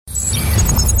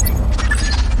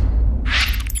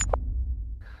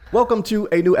Welcome to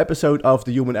a new episode of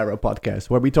the Human Error podcast,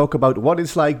 where we talk about what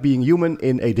it's like being human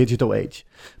in a digital age.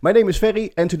 My name is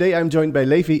Ferry, and today I'm joined by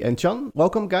Levi and Tjan.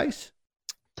 Welcome, guys.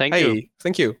 Thank you.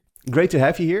 Thank you. Great to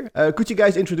have you here. Could you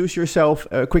guys introduce yourself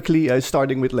quickly,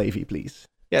 starting with Levi, please?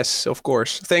 Yes, of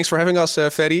course. Thanks for having us,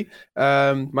 Ferry.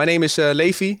 My name is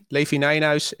Levi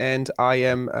Nijenhuis, and I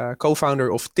am co-founder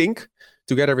of Tink,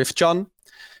 together with Tjan.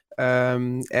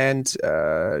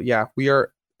 We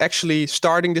are actually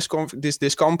starting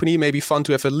this company. Maybe fun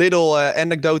to have a little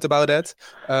anecdote about that.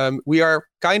 We are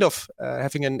kind of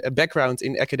having a background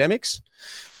in academics.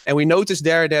 And we noticed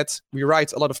there that we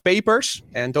write a lot of papers,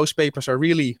 and those papers are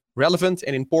really relevant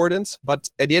and important. But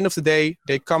at the end of the day,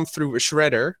 they come through a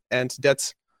shredder, and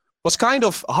that was kind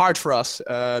of hard for us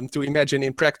to imagine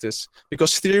in practice,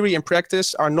 because theory and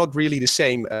practice are not really the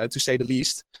same, to say the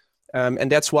least.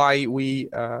 And that's why we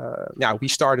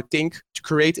started Think to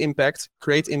create impact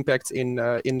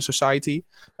in society.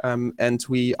 And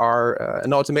we are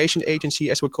an automation agency,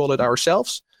 as we call it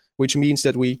ourselves, which means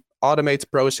that we automate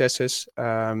processes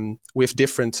with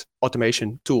different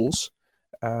automation tools.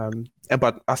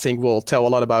 But I think we'll tell a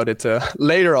lot about it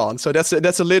later on. So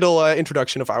that's a little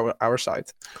introduction of our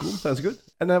side. Cool, sounds good.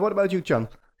 And what about you, Tjan?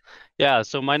 Yeah,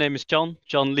 so my name is Tjan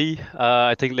Lee.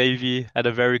 I think Levi had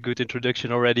a very good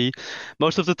introduction already.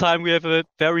 Most of the time we have a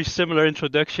very similar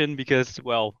introduction because,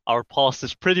 well, our past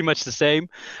is pretty much the same.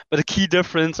 But the key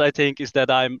difference, I think, is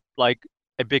that I'm like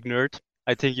a big nerd.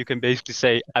 I think you can basically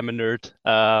say I'm a nerd.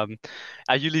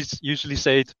 I usually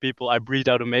say to people, I breathe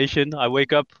automation. I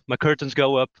wake up, my curtains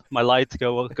go up, my light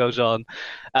goes on.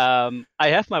 I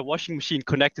have my washing machine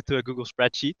connected to a Google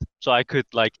spreadsheet, so I could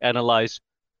like analyze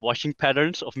washing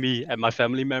patterns of me and my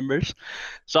family members.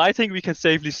 So I think we can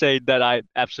safely say that I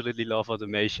absolutely love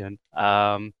automation.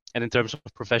 And in terms of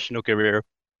professional career,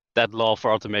 that love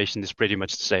for automation is pretty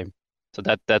much the same. So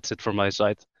that's it from my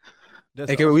side.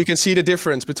 Okay, awesome. We can see the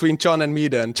difference between Tjan and me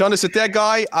then. Tjan is the tech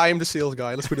guy, I am the sales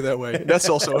guy. Let's put it that way. That's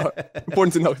also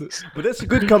important to notice. But that's a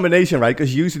good combination, right?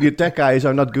 Because usually the tech guys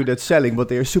are not good at selling, but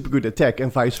they are super good at tech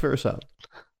and vice versa.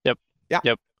 Yep. Yeah.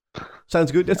 Yep.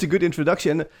 Sounds good. That's a good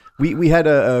introduction. We had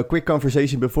a quick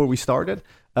conversation before we started.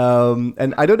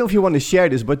 And I don't know if you want to share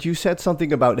this, but you said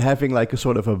something about having like a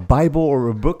sort of a Bible or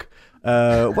a book.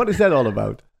 What is that all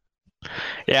about?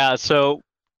 Yeah, so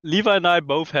Levi and I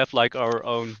both have like our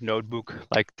own notebook.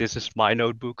 Like this is my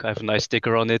notebook. I have a nice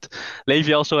sticker on it.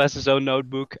 Levi also has his own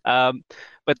notebook.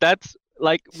 But that's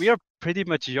like we are pretty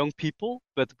much young people,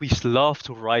 but we love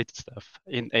to write stuff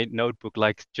in a notebook,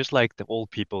 just like the old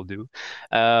people do.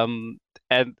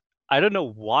 And I don't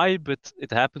know why, but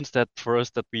it happens that for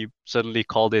us that we suddenly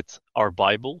called it our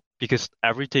Bible, because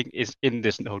everything is in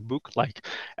this notebook. Like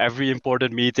every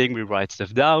important meeting, we write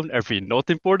stuff down. Every not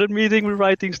important meeting, we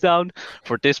write things down.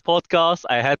 For this podcast,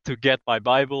 I had to get my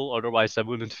Bible, otherwise I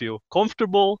wouldn't feel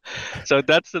comfortable. So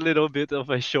that's a little bit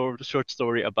of a short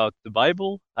story about the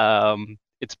Bible.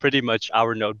 It's pretty much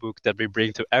our notebook that we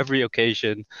bring to every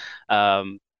occasion,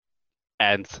 and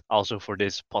also for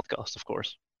this podcast, of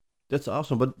course. That's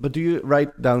awesome. But do you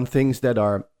write down things that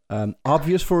are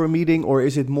obvious for a meeting, or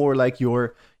is it more like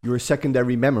your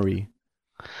secondary memory?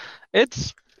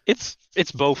 It's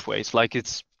both ways. Like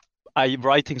I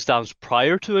write things down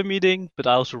prior to a meeting, but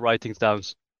I also write things down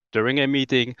during a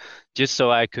meeting, just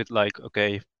so I could like,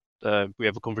 okay, we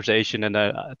have a conversation, and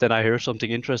then I hear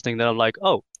something interesting. Then I'm like,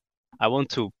 oh, I want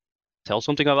to tell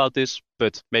something about this,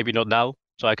 but maybe not now,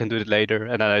 so I can do it later,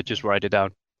 and then I just write it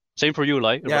down. Same for you,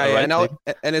 like right?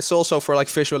 And it's also for like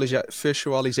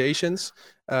visualizations.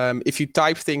 If you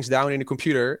type things down in a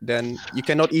computer, then you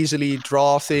cannot easily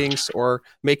draw things or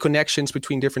make connections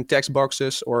between different text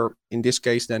boxes, or in this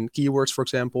case, then keywords, for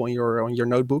example, on your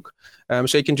notebook.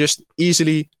 So you can just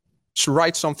easily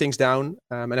write some things down,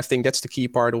 and I think that's the key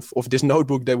part of this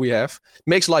notebook that we have.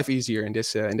 Makes life easier in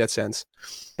that sense.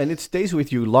 And it stays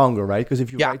with you longer, right? Because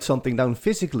if you write something down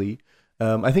physically.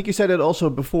 I think you said it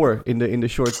also before in the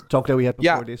short talk that we had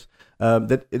before this,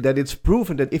 that it's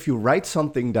proven that if you write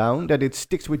something down, that it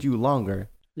sticks with you longer.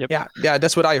 Yep. Yeah,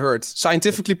 that's what I heard.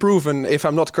 Scientifically proven, if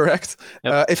I'm not correct,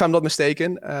 if I'm not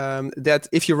mistaken, that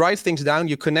if you write things down,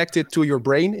 you connect it to your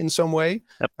brain in some way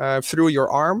through your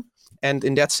arm. And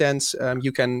in that sense,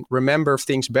 you can remember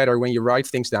things better when you write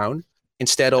things down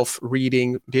instead of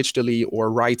reading digitally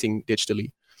or writing digitally.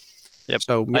 Yep.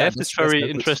 So I have this very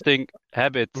interesting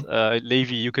habit,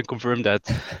 Levi, you can confirm that.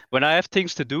 When I have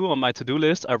things to do on my to-do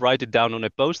list, I write it down on a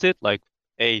post-it, like,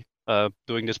 hey,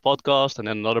 doing this podcast, and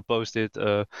then another post-it,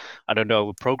 I don't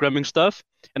know, programming stuff.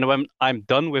 And when I'm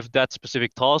done with that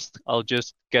specific task, I'll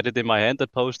just get it in my hand,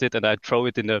 that post-it, and I throw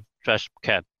it in the trash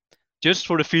can. just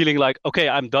for the feeling like, okay,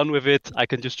 I'm done with it. I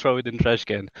can just throw it in the trash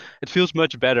can. It feels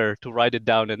much better to write it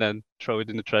down and then throw it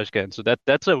in the trash can. So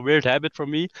that's a weird habit for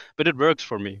me, but it works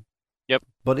for me. Yep.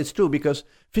 But it's true because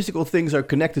physical things are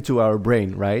connected to our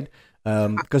brain, right?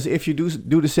 Because if you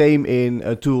do the same in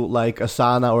a tool like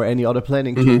Asana or any other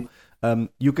planning tool,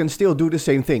 you can still do the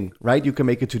same thing, right? You can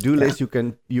make a to-do list.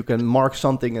 You can mark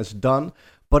something as done,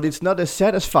 but it's not as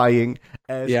satisfying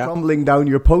as crumbling down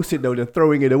your Post-it note and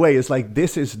throwing it away. It's like,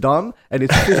 this is done and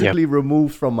it's physically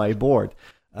removed from my board.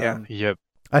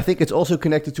 I think it's also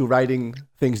connected to writing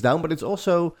things down, but it's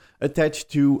also attached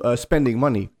to spending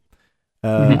money.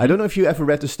 I don't know if you ever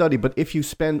read the study, but if you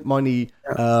spend money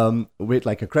with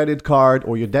like a credit card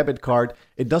or your debit card,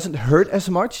 it doesn't hurt as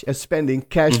much as spending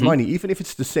cash money, even if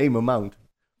it's the same amount.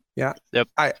 Yeah,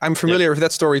 I'm familiar with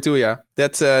that story too. Yeah,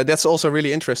 that's also a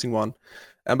really interesting one.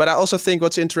 But I also think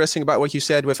what's interesting about what you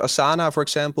said with Asana, for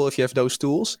example, if you have those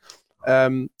tools,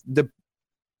 the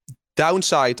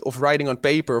downside of writing on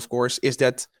paper, of course, is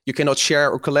that you cannot share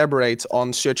or collaborate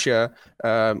on such a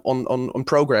on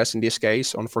progress. In this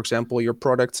case, on, for example, your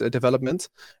product development.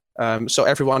 So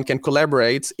everyone can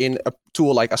collaborate in a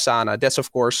tool like Asana. That's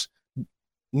of course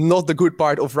not the good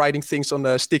part of writing things on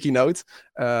a sticky note.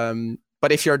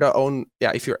 But if you're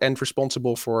if you're end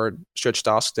responsible for such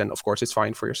tasks, then of course it's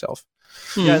fine for yourself.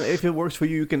 Yeah, and if it works for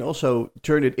you, you can also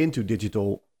turn it into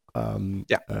digital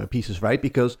pieces, right?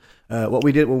 Because what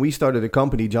we did when we started the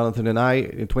company, Jonathan and I,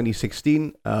 in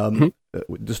 2016,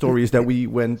 the story is that we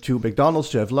went to McDonald's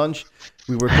to have lunch.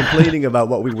 We were complaining about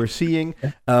what we were seeing.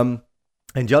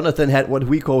 And Jonathan had what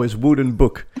we call his wooden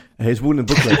booklet.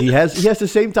 He has the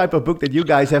same type of book that you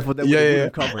guys have, with a wooden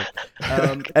cover.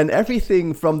 And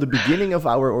everything from the beginning of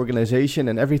our organization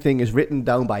and everything is written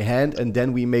down by hand. And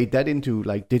then we made that into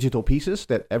like digital pieces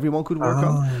that everyone could work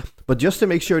on. But just to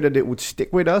make sure that it would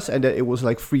stick with us and that it was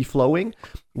like free flowing,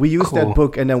 we used that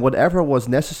book. And then whatever was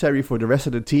necessary for the rest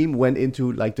of the team went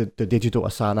into like the digital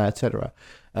Asana, etc.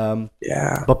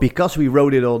 But because we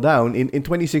wrote it all down in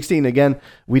 2016, again,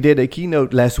 we did a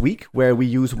keynote last week where we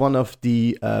used one of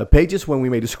the pages when we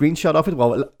made a screenshot of it,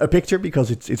 well, a picture because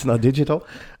it's not digital,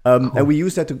 and we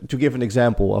used that to give an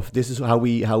example of this is how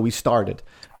we started,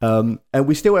 and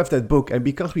we still have that book, and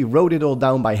because we wrote it all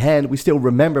down by hand, we still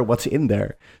remember what's in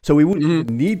there. So we wouldn't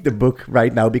need the book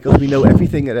right now because we know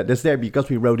everything that's there because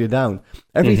we wrote it down.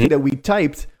 Everything that we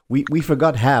typed, we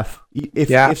forgot half,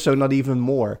 if so, not even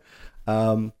more.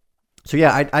 So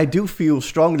yeah, I do feel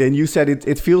strongly, and you said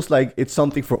it feels like it's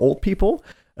something for old people,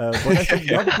 but I think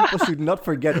young people should not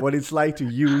forget what it's like to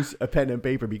use a pen and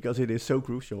paper because it is so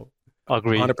crucial.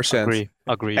 Agree. 100%.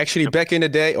 Agree. Actually, back in the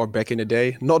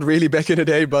day, not really back in the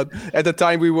day, but at the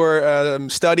time we were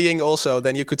studying also,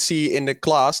 then you could see in the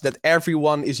class that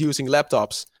everyone is using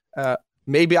laptops.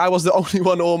 Maybe I was the only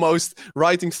one almost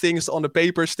writing things on the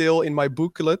paper still in my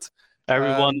booklet.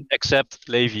 Everyone except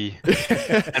Levi.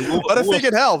 But I think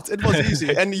it helped. It was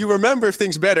easy, and you remember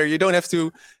things better. You don't have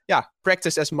to,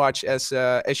 practice as much as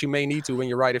you may need to when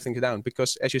you write things down.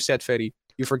 Because, as you said, Ferry,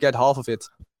 you forget half of it.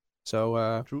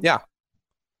 So,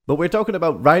 But we're talking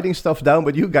about writing stuff down,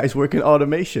 but you guys work in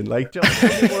automation. Like, tell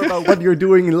me more about what you're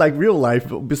doing in like real life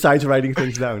besides writing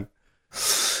things down.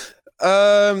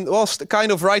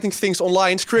 Kind of writing things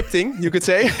online, scripting, you could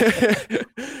say,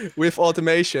 with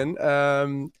automation.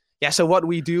 So what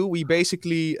we do, we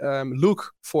basically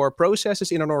look for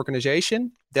processes in an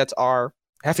organization that are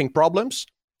having problems.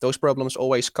 Those problems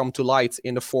always come to light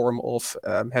in the form of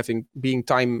being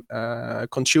time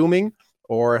consuming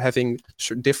or having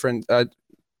different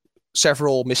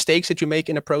several mistakes that you make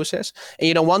in a process. And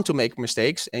you don't want to make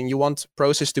mistakes and you want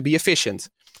process to be efficient.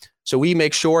 So we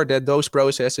make sure that those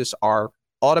processes are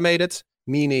automated,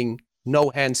 meaning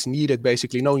no hands needed,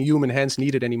 basically no human hands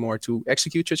needed anymore to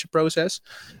execute such a process.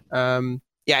 And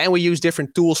we use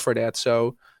different tools for that.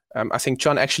 So I think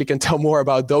Tjan actually can tell more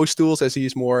about those tools as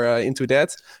he's more into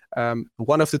that.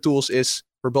 One of the tools is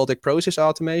robotic process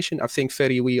automation. I think,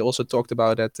 Ferry, we also talked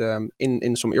about that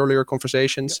in some earlier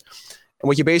conversations. And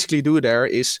what you basically do there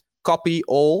is copy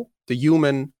all the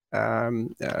human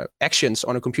actions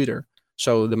on a computer.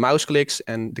 So the mouse clicks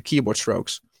and the keyboard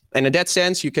strokes. And in that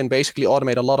sense, you can basically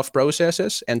automate a lot of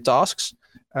processes and tasks.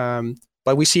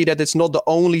 But we see that it's not the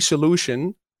only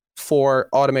solution for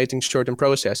automating certain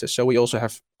processes. So we also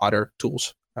have other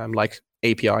tools like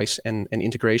APIs and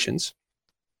integrations.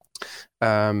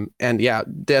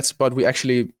 That's what we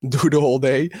actually do the whole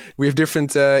day. We have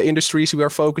different industries we are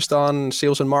focused on: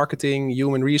 sales and marketing,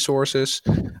 human resources,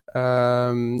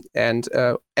 and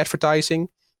advertising.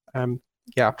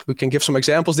 We can give some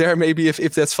examples there, maybe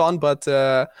if that's fun. But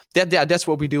that's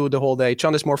what we do the whole day.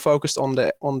 Tjan is more focused on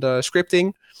the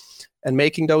scripting, and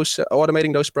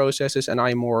automating those processes. And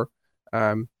I'm more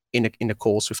in the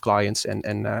calls with clients and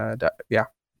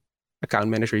account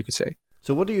manager, you could say.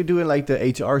 So what do you do in like the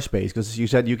HR space? Because you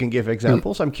said you can give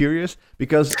examples. I'm curious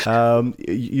because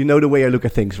you know the way I look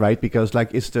at things, right? Because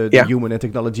like it's the human and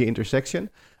technology intersection.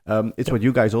 It's what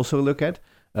you guys also look at.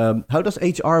 How does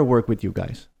HR work with you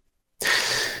guys?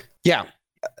 Yeah,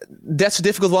 that's a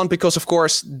difficult one because, of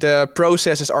course, the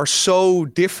processes are so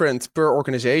different per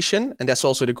organization. And that's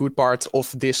also the good part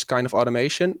of this kind of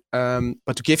automation.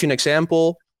 But to give you an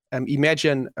example,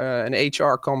 imagine an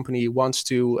HR company wants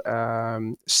to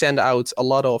send out a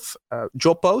lot of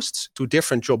job posts to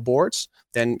different job boards.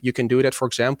 Then you can do that, for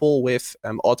example, with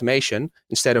automation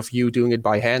instead of you doing it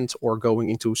by hand or going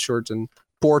into a certain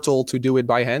portal to do it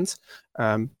by hand.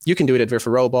 You can do it with a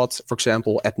robot, for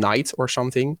example, at night or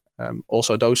something.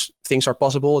 Also, those things are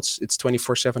possible. It's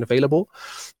 24/7 available.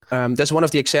 That's one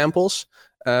of the examples.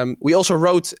 We also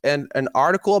wrote an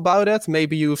article about it.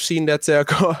 Maybe you've seen that.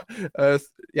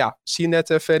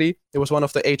 Ferry. It was one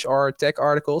of the HR tech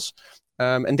articles.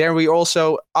 And then we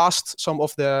also asked some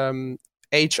of the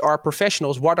HR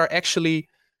professionals what are actually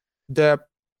the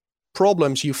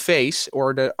problems you face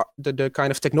or the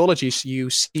kind of technologies you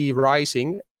see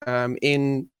rising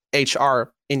in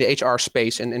HR, in the HR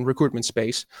space and in recruitment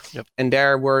space. Yep. And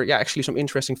there were actually some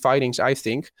interesting findings, I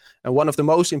think. And one of the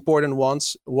most important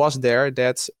ones was there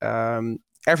that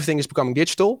everything is becoming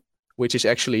digital, which is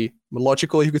actually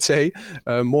logical, you could say.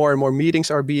 More and more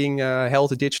meetings are being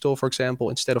held digital, for example,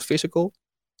 instead of physical.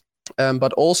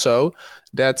 But also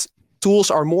that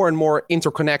tools are more and more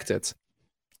interconnected.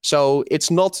 So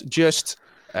it's not just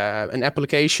an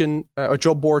application, a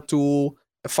job board tool,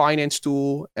 a finance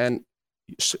tool, and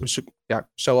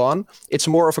so on. It's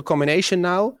more of a combination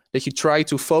now that you try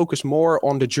to focus more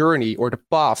on the journey or the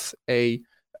path a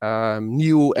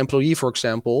new employee, for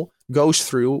example, goes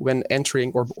through when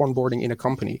entering or onboarding in a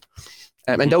company.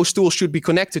 And those tools should be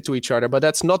connected to each other, but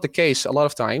that's not the case a lot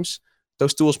of times.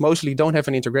 Those tools mostly don't have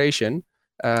an integration.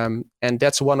 And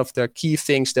that's one of the key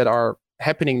things that are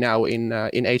happening now in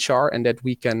HR and that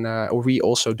we can, or we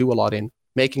also do a lot in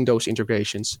making those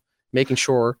integrations, making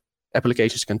sure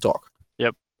applications can talk.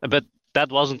 Yep, but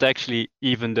that wasn't actually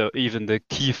even the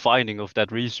key finding of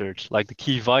that research. Like the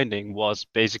key finding was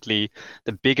basically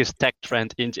the biggest tech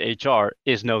trend in HR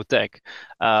is no tech,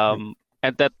 and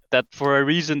that for a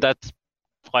reason that's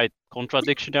quite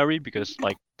contradictory because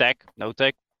like tech, no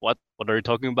tech, what are you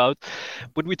talking about?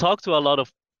 But we talked to a lot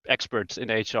of experts in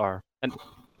HR, and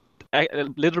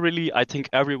literally I think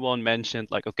everyone mentioned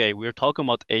like, okay, we're talking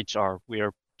about HR, we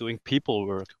are doing people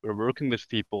work, we're working with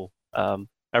people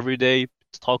every day,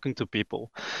 talking to people.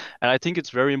 And I think it's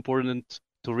very important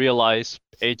to realize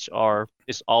HR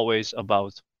is always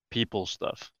about people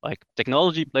stuff. Like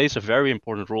technology plays a very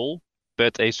important role,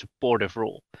 but a supportive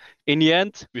role. In the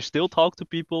end, we still talk to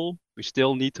people, we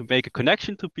still need to make a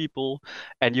connection to people,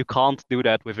 and you can't do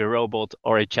that with a robot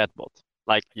or a chatbot.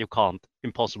 Like you can't,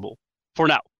 impossible. For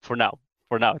now,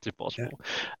 it's impossible.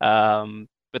 Yeah.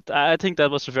 But I think that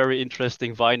was a very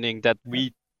interesting finding that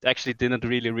we actually didn't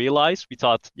really realize. We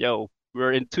thought,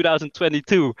 we're in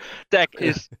 2022. Tech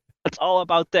it's all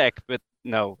about tech, but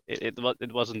no, it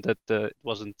wasn't the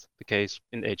case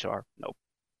in HR. No.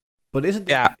 But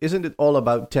isn't it all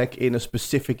about tech in a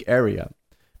specific area?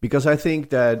 Because I think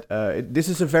that this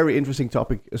is a very interesting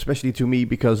topic, especially to me,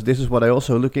 because this is what I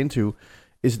also look into,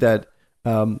 is that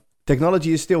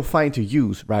technology is still fine to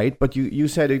use, right? But you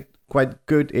said it quite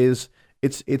good, is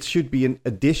it should be an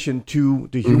addition to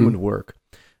the human work.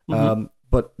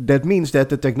 But that means that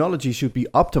the technology should be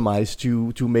optimized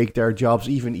to make their jobs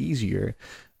even easier.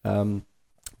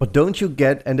 But don't you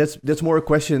get, and that's more a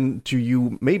question to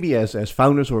you, maybe as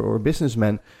founders or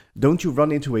businessmen, don't you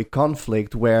run into a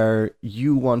conflict where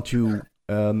you want to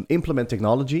implement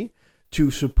technology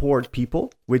to support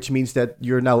people, which means that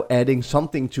you're now adding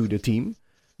something to the team.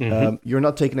 You're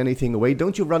not taking anything away.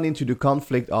 Don't you run into the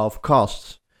conflict of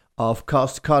cost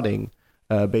cutting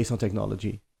based on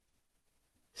technology?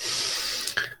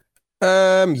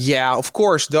 Of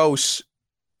course, those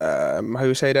how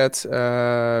you say that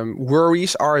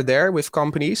worries are there with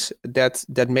companies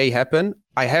that may happen.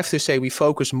 I have to say we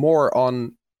focus more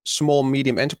on small,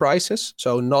 medium enterprises,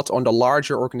 so not on the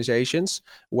larger organizations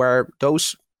where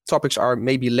those topics are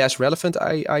maybe less relevant,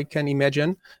 I can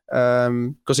imagine.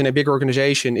 Because in a big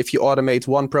organization, if you automate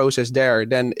one process there,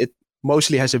 then it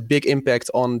mostly has a big impact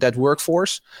on that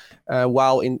workforce.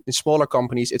 While in smaller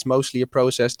companies, it's mostly a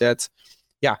process that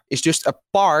it's just a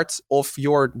part of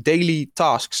your daily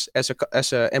tasks as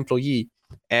a employee.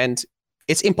 And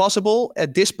it's impossible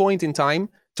at this point in time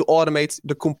to automate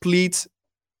the complete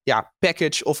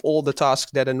package of all the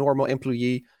tasks that a normal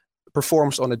employee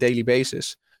performs on a daily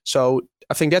basis. So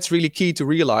I think that's really key to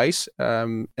realize,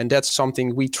 and that's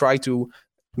something we try to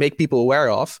make people aware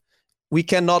of. We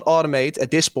cannot automate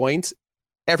at this point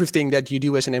everything that you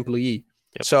do as an employee.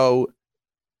 Yep. So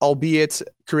albeit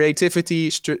creativity,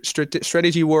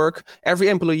 strategy work, every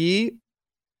employee,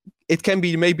 it can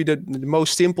be maybe the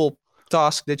most simple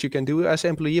task that you can do as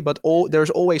an employee, but there's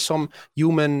always some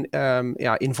human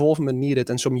involvement needed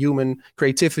and some human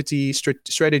creativity,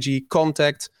 strategy,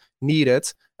 contact needed.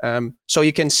 So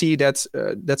you can see that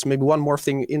that's maybe one more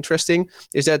thing interesting,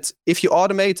 is that if you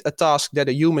automate a task that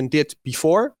a human did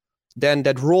before, then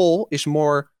that role is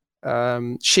more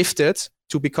shifted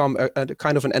to become a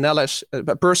kind of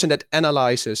a person that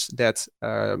analyzes that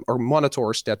or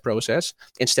monitors that process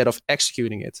instead of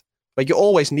executing it. But you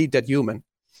always need that human.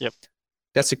 Yep.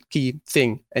 That's a key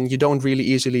thing, and you don't really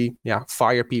easily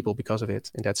fire people because of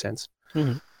it in that sense.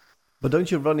 Mm-hmm. But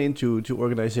don't you run into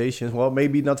organizations? Well,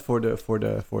 maybe not for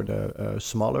the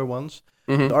smaller ones.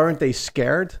 Mm-hmm. But aren't they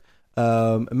scared?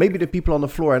 Maybe the people on the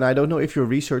floor, and I don't know if your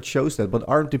research shows that, but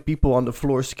aren't the people on the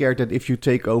floor scared that if you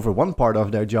take over one part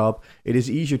of their job, it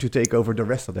is easier to take over the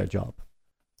rest of their job?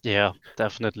 Yeah,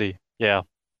 definitely. Yeah,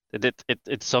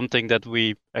 it's something that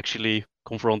we actually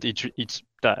confront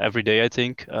every day. I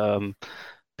think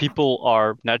people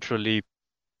are naturally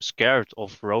scared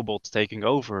of robots taking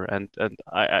over, and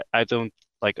I don't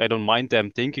mind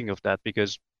them thinking of that,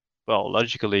 because, well,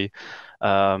 logically,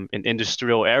 in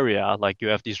industrial area, like, you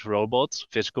have these robots,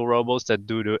 physical robots that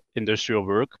do the industrial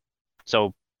work,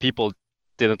 so people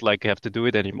didn't have to do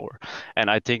it anymore. And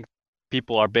I think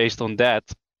people are based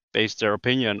their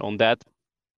opinion on that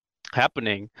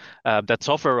happening, that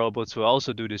software robots will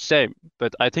also do the same.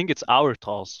 But I think it's our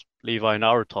task, Levi, and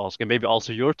our task, and maybe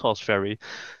also your task, Ferry,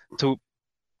 to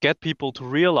get people to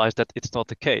realize that it's not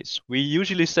the case. We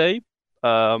usually say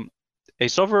a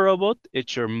software robot,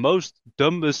 it's your most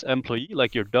dumbest employee,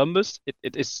 like your dumbest.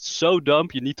 It is so dumb,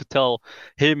 you need to tell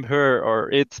him, her,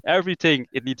 or it everything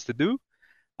it needs to do.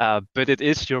 But it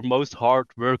is your most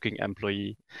hard-working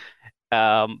employee.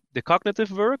 The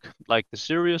cognitive work, like the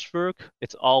serious work,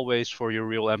 it's always for your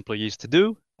real employees to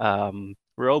do.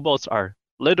 Robots are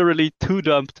literally too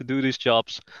dumb to do these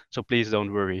jobs, so please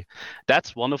don't worry.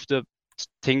 That's one of the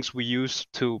things we use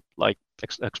to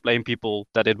explain people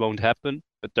that it won't happen.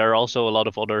 But there are also a lot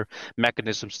of other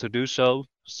mechanisms to do so,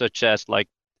 such as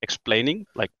explaining,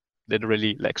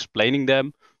 literally explaining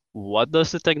them. What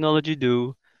does the technology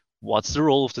do? What's the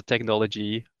role of the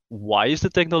technology? Why is the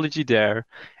technology there?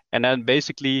 And then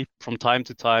basically from time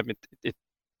to time,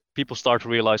 people start to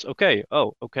realize, okay,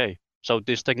 so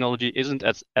this technology isn't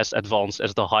as advanced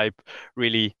as the hype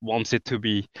really wants it to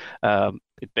be.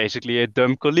 It's basically a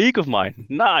dumb colleague of mine.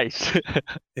 Nice.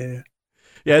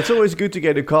 Yeah, it's always good to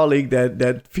get a colleague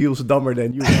that feels dumber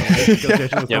than you, right? Because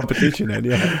there's no competition.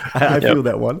 And I feel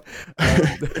that one.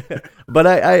 But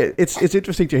it's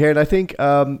interesting to hear. And I think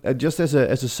just as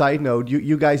a side note,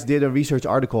 you guys did a research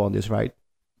article on this, right?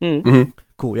 Mm-hmm.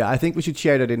 Cool. Yeah, I think we should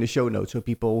share that in the show notes so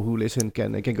people who listen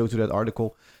can go to that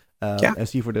article and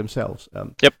see for themselves.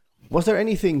 Yep. Was there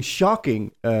anything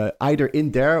shocking either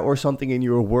in there or something in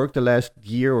your work the last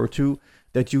year or two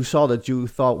that you saw that you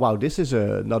thought, wow, this is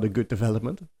not a good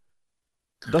development?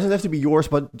 Doesn't have to be yours,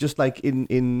 but just like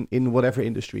in whatever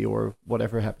industry or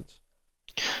whatever happens.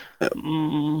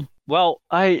 Well,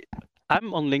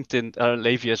 I'm on LinkedIn,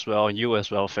 Levi as well, and you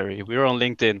as well, Ferry. We're on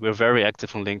LinkedIn. We're very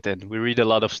active on LinkedIn. We read a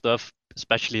lot of stuff,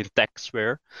 especially in tech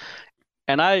sphere.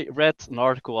 And I read an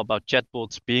article about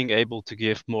chatbots being able to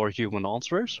give more human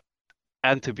answers.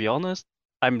 And to be honest,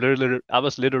 I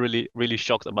was literally really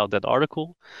shocked about that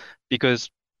article, because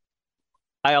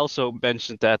I also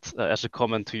mentioned that as a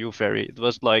comment to you, Ferry. It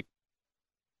was like,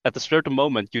 at a certain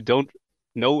moment, you don't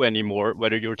know anymore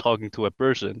whether you're talking to a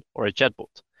person or a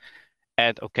chatbot.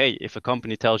 And okay, if a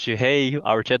company tells you, hey,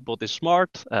 our chatbot is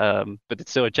smart, but it's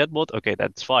still a chatbot, okay,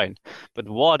 that's fine. But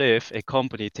what if a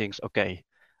company thinks, okay,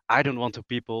 I don't want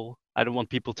people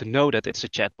to know that it's a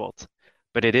chatbot,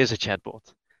 but it is a chatbot.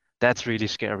 That's really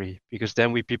scary, because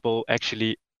then people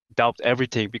actually doubt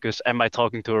everything, because am I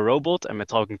talking to a robot? Am I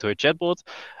talking to a chatbot?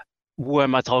 Who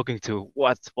am I talking to?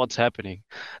 What's happening?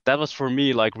 That was for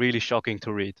me really shocking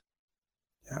to read.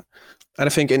 Yeah. And I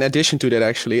think in addition to that,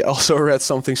 actually, I also read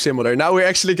something similar. Now we're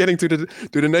actually getting to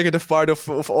the negative part of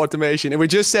automation. And we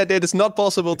just said that it's not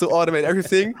possible to automate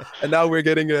everything. And now we're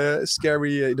getting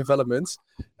scary developments.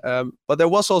 But there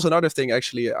was also another thing,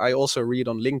 actually, I also read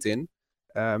on LinkedIn,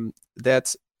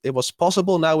 that it was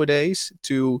possible nowadays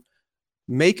to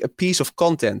make a piece of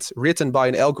content written by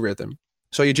an algorithm.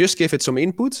 So you just give it some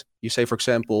input. You say, for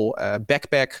example,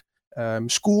 backpack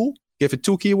school, give it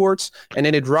 2 keywords, and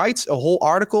then it writes a whole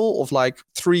article of like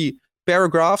 3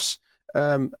 paragraphs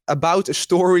about a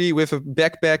story with a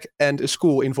backpack and a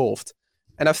school involved.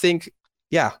 And I think,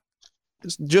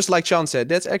 just like Tjan said,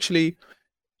 that's actually,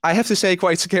 I have to say,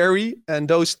 quite scary. And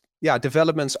those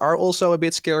developments are also a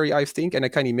bit scary, I think, and I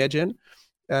can imagine,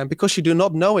 because you do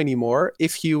not know anymore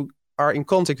if you are in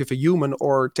contact with a human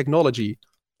or technology.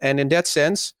 And in that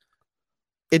sense,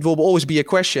 it will always be a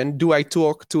question: do I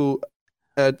talk to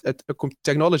a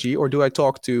technology, or do I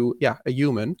talk to a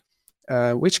human?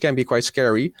 Which can be quite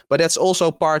scary, but that's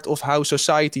also part of how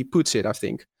society puts it, I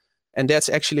think. And that's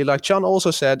actually, like Tjan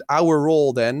also said, our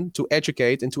role then to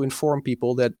educate and to inform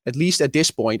people that at least at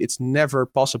this point, it's never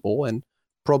possible. And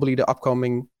probably the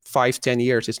upcoming 5-10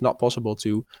 years, it's not possible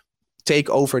to take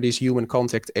over this human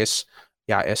contact as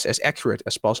accurate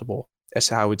as possible, as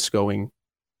how it's going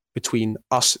between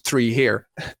us 3 here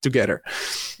together.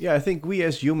 Yeah, I think we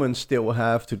as humans still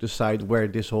have to decide where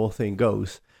this whole thing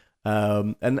goes.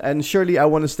 And surely I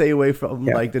want to stay away from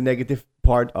like the negative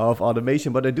part of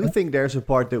automation, but I do think there's a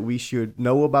part that we should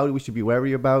know about, we should be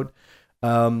wary about.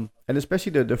 And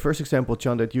especially the first example,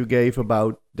 Tjan, that you gave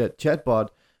about that chatbot.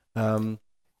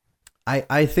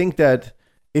 I think that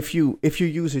if you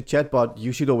use a chatbot,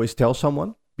 you should always tell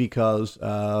someone, because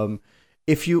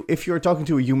if you're talking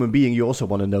to a human being, you also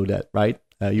want to know that, right?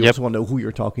 You also want to know who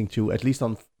you're talking to, at least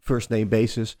on first name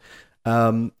basis.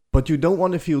 But you don't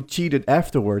want to feel cheated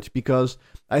afterwards, because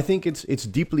I think it's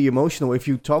deeply emotional. If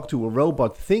you talk to a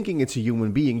robot thinking it's a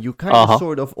human being, you kind of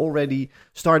sort of already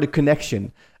start a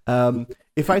connection.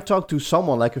 If I talk to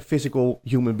someone like a physical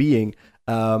human being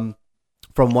from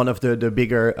one of the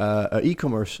bigger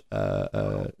e-commerce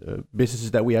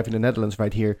businesses that we have in the Netherlands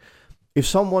right here, if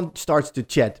someone starts to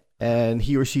chat and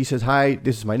he or she says, "Hi,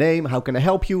 this is my name, how can I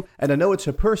help you?" and I know it's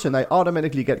a person, I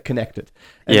automatically get connected.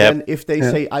 And then if they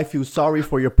say, "I feel sorry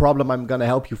for your problem, I'm going to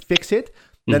help you fix it,"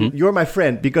 then you're my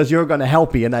friend, because you're going to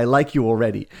help me and I like you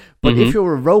already. But if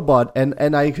you're a robot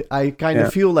and I kind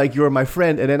of feel like you're my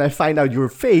friend, and then I find out you're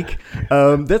fake,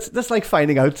 that's like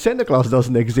finding out Santa Claus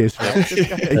doesn't exist, right?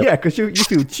 Because you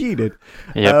feel cheated.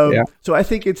 So I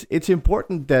think it's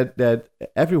important that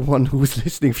everyone who's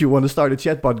listening, if you want to start a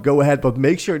chatbot, go ahead, but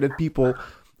make sure that people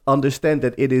understand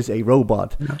that it is a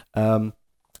robot,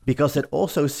 because it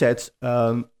also sets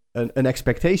an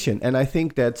expectation. And I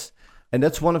think that's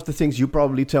one of the things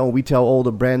we tell all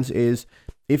the brands is,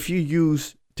 if you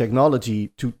use technology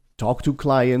to talk to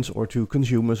clients or to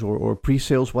consumers or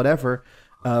pre-sales, whatever,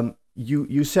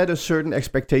 you set a certain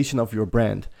expectation of your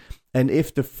brand. And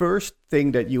if the first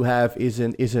thing that you have is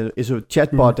a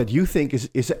chatbot that you think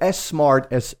is as smart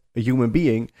as a human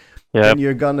being, then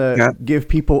you're gonna give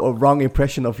people a wrong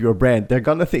impression of your brand. They're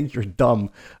gonna think you're dumb,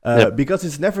 because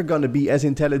it's never gonna be as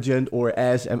intelligent or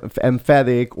as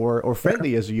emphatic or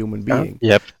friendly as a human being.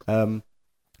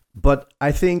 But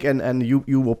I think, and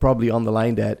you will probably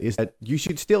underline that, is that you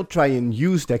should still try and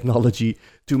use technology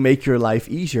to make your life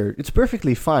easier. It's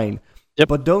perfectly fine.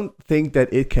 But don't think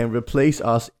that it can replace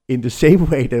us in the same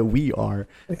way that we are.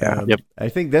 I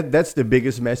think that's the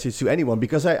biggest message to anyone,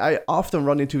 because I often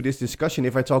run into this discussion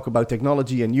if I talk about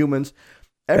technology and humans.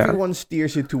 Everyone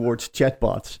steers it towards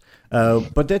chatbots.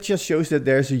 But that just shows that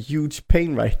there's a huge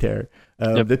pain right there.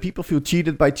 That people feel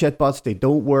cheated by chatbots. They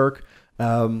don't work.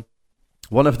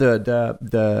 One of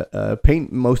the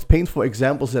most painful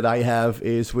examples that I have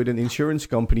is with an insurance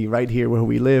company right here where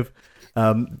we live.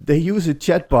 They use a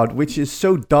chatbot which is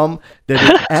so dumb that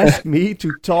it asks me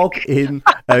to talk in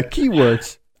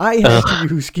keywords. I have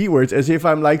to use keywords as if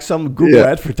I'm like some Google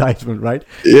advertisement, right?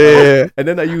 And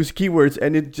then I use keywords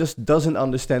and it just doesn't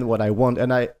understand what I want.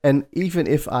 And even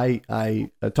if I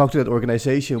talk to that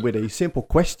organization with a simple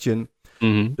question,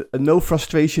 no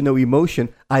frustration, no emotion,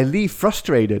 I leave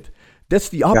frustrated. That's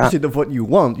the opposite of what you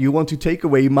want. You want to take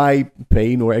away my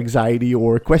pain or anxiety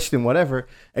or question, whatever,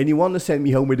 and you want to send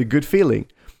me home with a good feeling.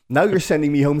 Now you're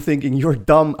sending me home thinking, you're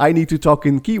dumb, I need to talk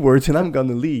in keywords, and I'm going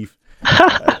to leave.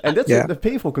 And that's the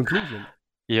painful conclusion.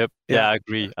 I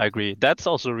agree. That's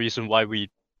also a reason why we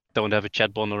don't have a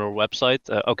chatbot on our website.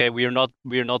 Okay, we are not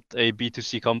a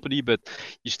B2C company, but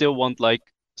you still want like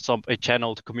a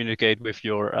channel to communicate with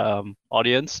your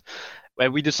audience.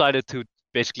 And we decided to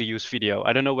basically use video.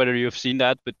 I don't know whether you've seen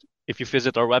that, but if you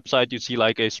visit our website, you see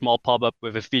like a small pop-up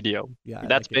with a video.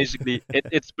 That's basically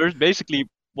it's basically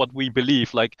what we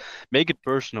believe. Like, make it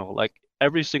personal. Like,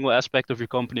 every single aspect of your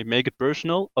company, make it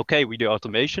personal. Okay, we do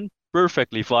automation,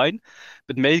 perfectly fine,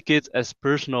 but make it as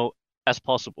personal as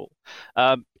possible.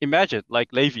 Imagine like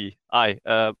Levi,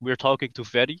 we're talking to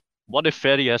Ferry. what if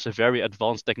Ferry has a very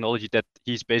advanced technology that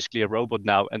he's basically a robot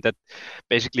now, and that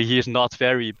basically he is not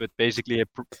Ferry, but basically a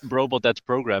robot that's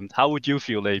programmed? How would you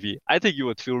feel, Levi? I think you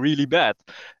would feel really bad.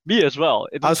 Me as well.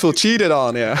 I'd feel cheated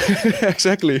on, yeah.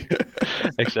 Exactly.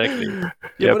 Exactly.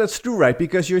 Yeah, but that's true, right?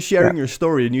 Because you're sharing your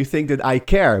story and you think that I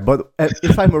care. But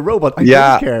if I'm a robot, I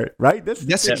don't care, right? That's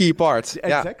the key part.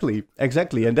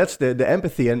 Exactly. And that's the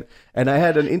empathy. And I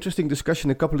had an interesting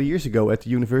discussion a couple of years ago at the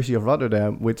University of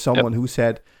Rotterdam with someone who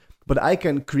said, but I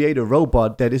can create a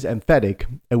robot that is emphatic.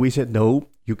 And we said, no,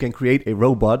 you can create a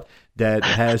robot that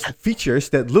has features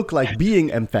that look like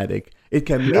being emphatic. It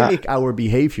can mimic our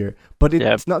behavior, but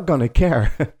it's not going to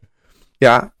care.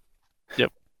 Yeah.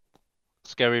 Yep.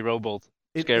 Scary robot.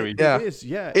 Scary. It is,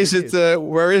 yeah. Is it?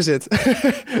 Where is it?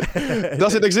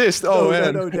 Does it exist? Oh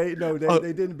man.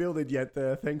 They didn't build it yet.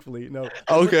 Thankfully, no.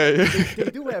 Okay. They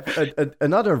do have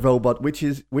another robot, which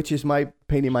is my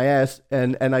pain in my ass,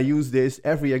 and I use this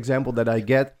every example that I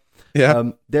get.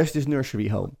 Yeah. There's this nursery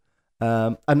home.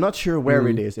 I'm not sure where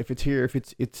it is. If it's here, if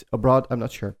it's abroad, I'm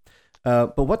not sure.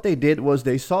 But what they did was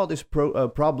they saw this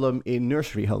problem in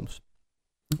nursery homes.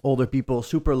 Older people,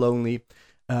 super lonely.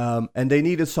 And they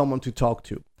needed someone to talk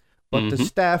to. But the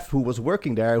staff who was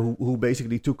working there, who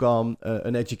basically took on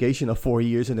an education of 4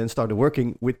 years and then started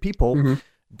working with people,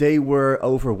 they were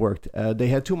overworked. They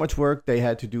had too much work. They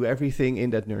had to do everything in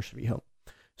that nursery home.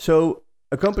 So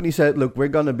a company said, look, we're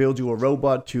going to build you a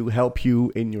robot to help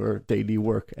you in your daily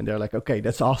work. And they're like, okay,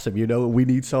 that's awesome. We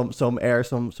need some air,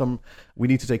 we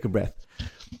need to take a breath.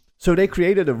 So they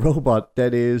created a robot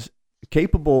that is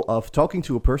capable of talking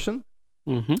to a person,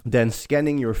 then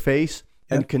scanning your face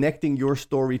and connecting your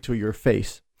story to your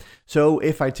face. So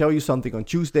if I tell you something on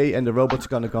Tuesday and the robot's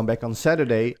going to come back on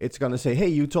Saturday, it's going to say, hey,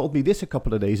 you told me this a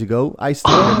couple of days ago. I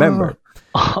still remember,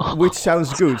 which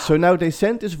sounds good. So now they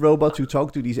sent this robot to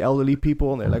talk to these elderly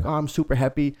people. And they're like, I'm super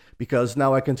happy because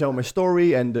now I can tell my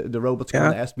story. And the robot's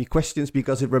going to ask me questions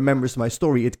because it remembers my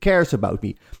story. It cares about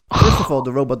me. First of all,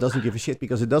 the robot doesn't give a shit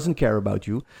because it doesn't care about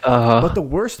you. But the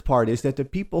worst part is that the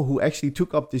people who actually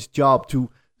took up this job to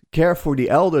care for the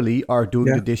elderly are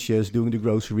doing the dishes, doing the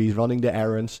groceries, running the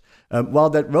errands, while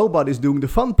that robot is doing the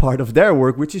fun part of their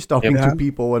work, which is talking to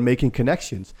people and making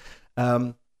connections,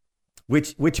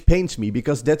 which pains me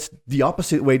because that's the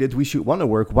opposite way that we should want to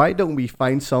work. Why don't we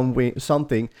find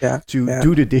something to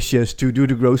do the dishes, to do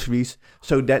the groceries,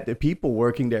 so that the people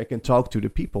working there can talk to the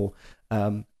people?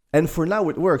 And for now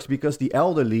it works because the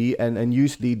elderly and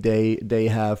usually they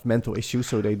have mental issues,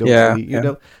 so they don't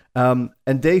really,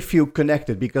 and they feel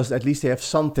connected because at least they have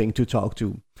something to talk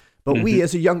to. But we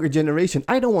as a younger generation,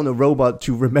 I don't want a robot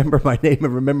to remember my name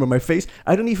and remember my face.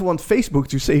 I don't even want Facebook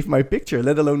to save my picture,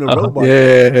 let alone a robot.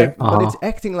 But it's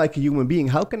acting like a human being.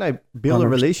 How can I build a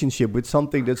relationship with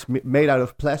something that's made out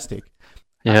of plastic?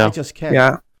 I just can't.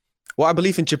 Yeah. Well, I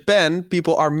believe in Japan,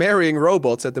 people are marrying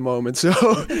robots at the moment. So,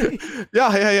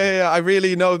 I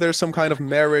really know there's some kind of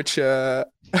marriage,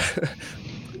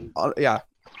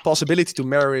 possibility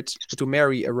to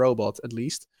marry a robot at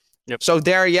least. Yep. So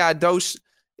there,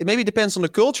 it maybe depends on the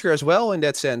culture as well in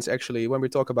that sense, actually, when we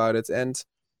talk about it. And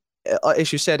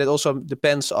as you said, it also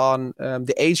depends on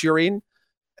the age you're in.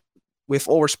 With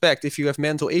all respect, if you have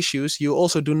mental issues, you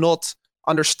also do not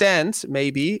understand,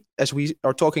 maybe, as we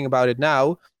are talking about it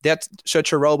now, that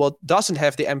such a robot doesn't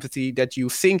have the empathy that you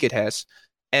think it has.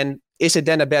 And is it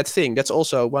then a bad thing? That's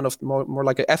also one of more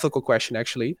like an ethical question,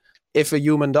 actually. If a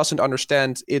human doesn't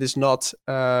understand, it is not,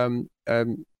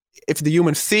 if the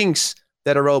human thinks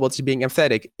that a robot is being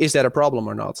empathetic, is that a problem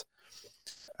or not?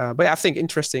 But I think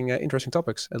interesting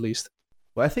topics, at least.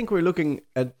 Well, I think we're looking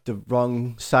at the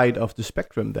wrong side of the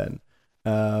spectrum then.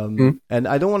 And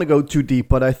I don't want to go too deep,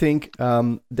 but I think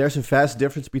there's a vast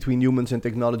difference between humans and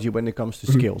technology when it comes to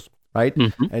skills, right?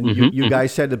 And you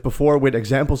guys said it before with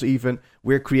examples even.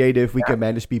 We're creative, we can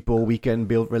manage people, we can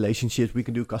build relationships, we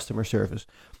can do customer service.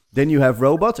 Then you have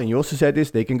robots, and you also said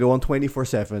this, they can go on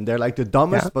 24/7. They're like the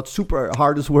dumbest but super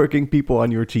hardest working people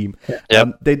on your team.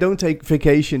 They don't take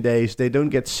vacation days, they don't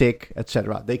get sick,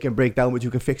 etc. They can break down, but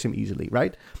you can fix them easily,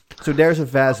 right? So there's a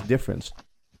vast difference.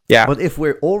 Yeah. But if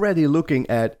we're already looking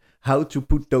at how to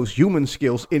put those human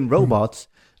skills in robots,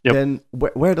 then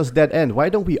where does that end? Why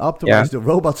don't we optimize the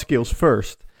robot skills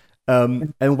first?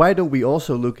 And why don't we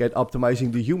also look at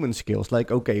optimizing the human skills? Like,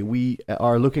 okay, we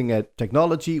are looking at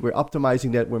technology, we're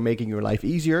optimizing that, we're making your life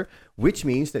easier, which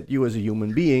means that you as a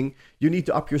human being, you need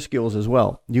to up your skills as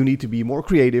well. You need to be more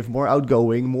creative, more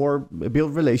outgoing, more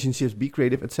build relationships, be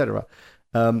creative, etc.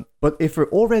 But if we're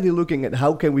already looking at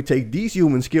how can we take these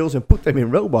human skills and put them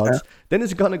in robots, then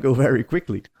it's going to go very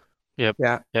quickly. Yep.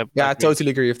 Yeah. Yep. I totally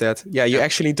agree with that. Yeah, you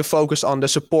actually need to focus on the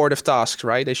supportive tasks,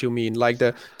 right? As you mean, like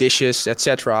the dishes,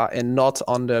 etc., and not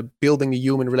on the building the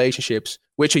human relationships,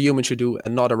 which a human should do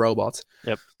and not a robot.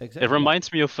 Yep. Exactly. It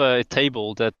reminds me of a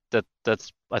table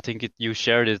that's I think you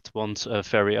shared it once,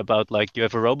 Ferry, about like you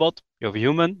have a robot, you have a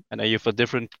human, and then you have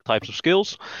different types of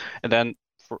skills, and then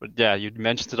you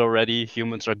mentioned it already.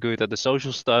 Humans are good at the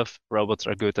social stuff. Robots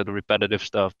are good at the repetitive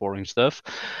stuff, boring stuff.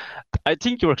 I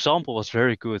think your example was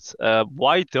very good.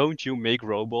 Why don't you make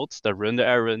robots that run the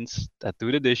errands, that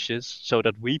do the dishes, so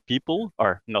that we people,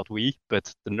 or not we,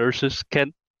 but the nurses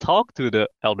can talk to the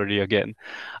elderly again?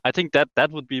 I think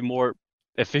that would be more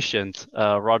efficient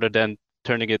rather than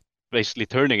turning it,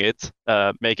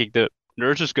 making the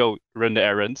nurses go run the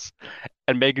errands,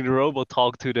 and making the robot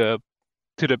talk to the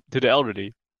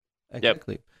elderly.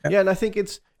 Exactly. Yep. Yeah, and I think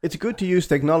it's good to use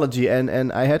technology.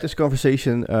 And I had this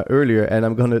conversation earlier, and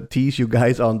I'm gonna tease you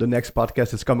guys on the next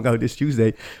podcast that's coming out this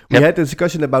Tuesday. We had a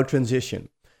discussion about transition.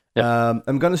 Yep.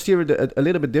 I'm gonna steer it a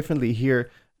little bit differently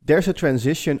here. There's a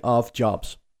transition of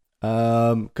jobs,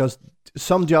 because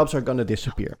some jobs are gonna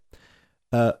disappear.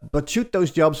 But should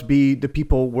those jobs be the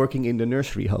people working in the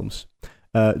nursery homes,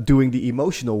 doing the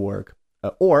emotional work,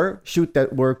 or should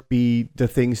that work be the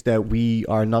things that we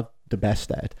are not the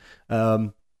best at?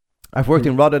 I've worked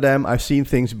in Rotterdam. I've seen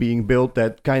things being built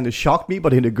that kind of shocked me,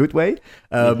 but in a good way.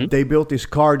 They built this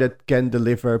car that can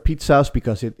deliver pizzas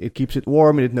because it keeps it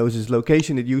warm and it knows its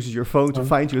location. It uses your phone to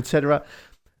find you, etc.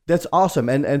 That's awesome.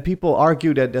 And people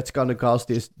argue that that's going to cost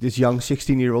this young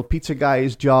 16-year-old pizza guy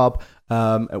his job.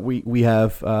 We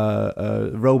have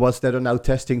robots that are now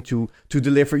testing to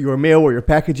deliver your mail or your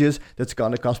packages. That's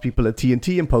going to cost people at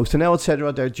TNT and PostNL,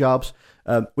 etc. their jobs,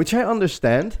 which I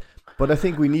understand. But I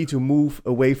think we need to move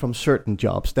away from certain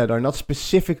jobs that are not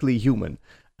specifically human.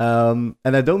 And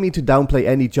I don't mean to downplay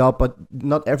any job, but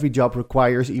not every job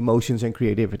requires emotions and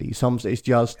creativity. Some is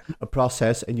just a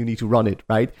process and you need to run it,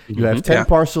 right? Mm-hmm. You have 10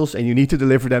 parcels and you need to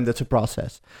deliver them. That's a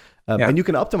process. And you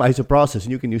can optimize the process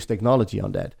and you can use technology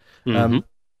on that. Mm-hmm.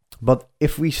 But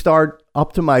if we start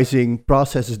optimizing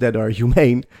processes that are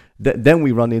humane, then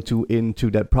we run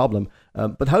into that problem.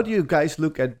 But how do you guys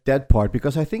look at that part?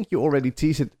 Because I think you already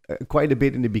teased it quite a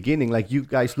bit in the beginning. Like you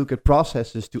guys look at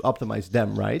processes to optimize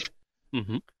them, right?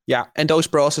 Mm-hmm. Yeah, and those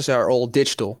processes are all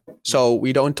digital. So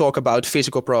we don't talk about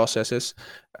physical processes,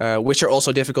 which are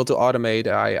also difficult to automate,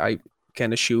 I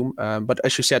can assume. But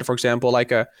as you said, for example,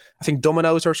 like I think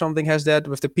Domino's or something has that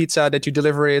with the pizza that you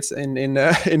deliver it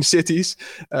in cities.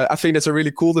 I think that's a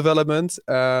really cool development.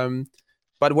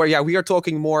 But we are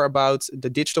talking more about the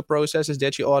digital processes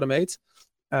that you automate.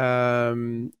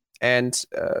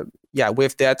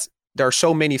 With that, there are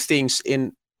so many things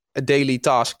in a daily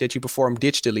task that you perform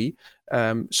digitally,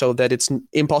 so that it's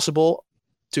impossible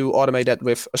to automate that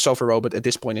with a software robot at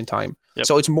this point in time. Yep.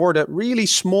 So it's more the really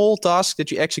small tasks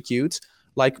that you execute,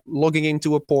 like logging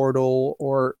into a portal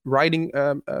or reading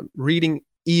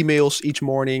emails each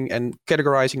morning and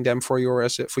categorizing them for you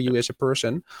as a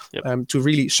person, to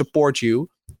really support you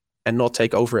and not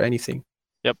take over anything.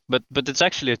 Yep, but it's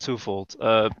actually a twofold.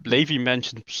 Levi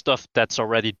mentioned stuff that's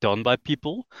already done by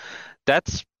people.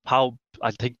 That's how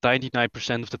I think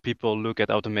 99% of the people look at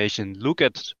automation. Look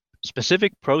at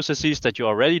specific processes that you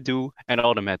already do and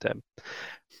automate them.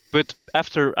 But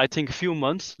after, I think, a few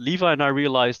months, Levi and I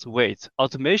realized, wait,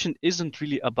 automation isn't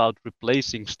really about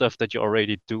replacing stuff that you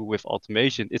already do with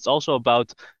automation. It's also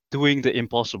about doing the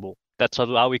impossible. That's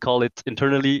how we call it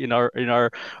internally in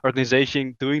our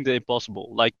organization, doing the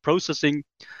impossible, like processing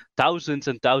thousands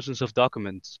and thousands of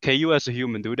documents. Can you as a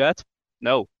human do that?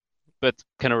 No. But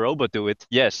can a robot do it?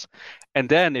 Yes. And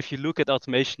then if you look at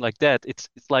automation like that, it's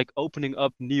like opening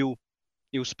up new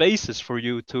spaces for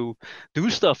you to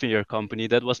do stuff in your company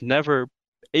that was never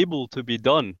able to be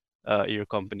done in your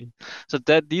company. So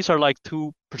that these are like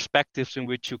two perspectives in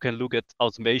which you can look at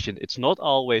automation. It's not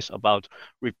always about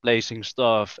replacing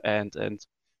stuff and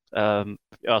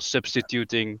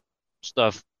substituting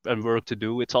stuff and work to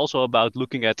do. It's also about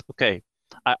looking at, okay,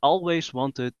 I always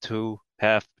wanted to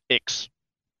have X,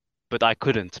 but I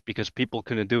couldn't because people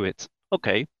couldn't do it.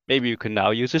 Okay, maybe you can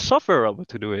now use a software robot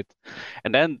to do it.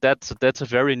 And then that's a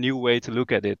very new way to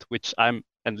look at it, which I'm,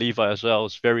 and Levi as well,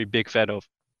 is very big fan of.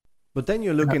 But then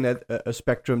you're looking at a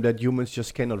spectrum that humans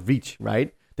just cannot reach,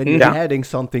 right? Then you're adding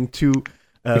something to,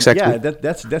 exactly. Yeah,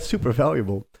 that's super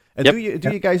valuable. And do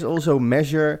you guys also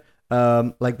measure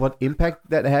like what impact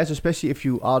that has, especially if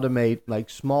you automate like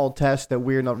small tasks that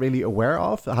we're not really aware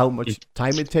of, how much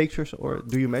time it takes, or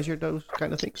do you measure those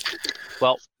kind of things?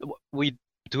 Well, we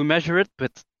do measure it,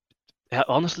 but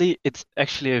honestly, it's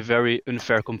actually a very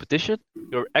unfair competition.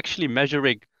 You're actually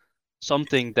measuring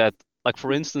something that like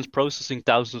for instance, processing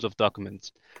thousands of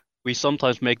documents, we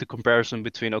sometimes make the comparison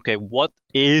between, okay, what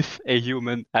if a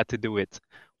human had to do it?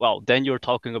 Well, then you're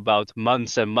talking about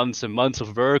months and months and months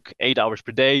of work, 8 hours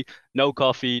per day, no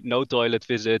coffee, no toilet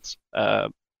visits,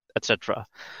 etc.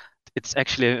 It's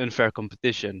actually an unfair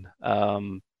competition.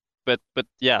 But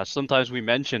yeah, sometimes we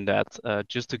mention that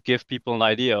just to give people an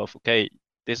idea of, okay,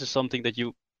 this is something that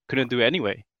you couldn't do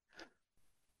anyway.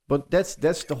 But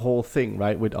that's the whole thing,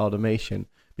 right, with automation.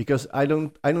 Because I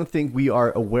don't think we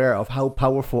are aware of how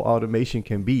powerful automation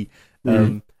can be,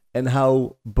 and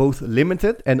how both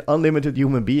limited and unlimited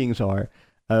human beings are.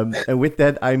 And with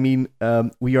that, I mean,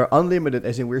 we are unlimited,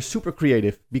 as in we're super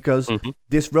creative, because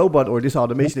this robot or this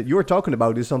automation that you're talking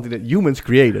about is something that humans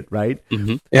created, right?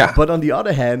 Yeah. But on the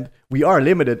other hand, we are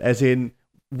limited, as in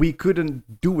we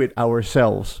couldn't do it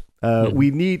ourselves. We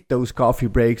need those coffee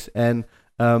breaks, and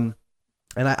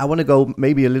I want to go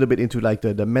maybe a little bit into like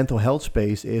the mental health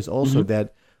space, is also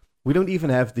that we don't even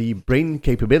have the brain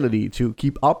capability to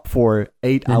keep up for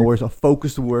 8 hours of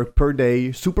focused work per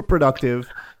day, super productive.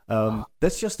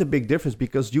 That's just a big difference,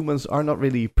 because humans are not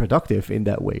really productive in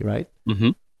that way, right?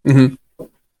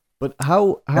 But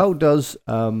how does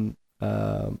an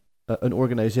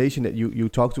organization that you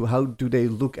talk to, how do they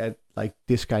look at like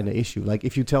this kind of issue? Like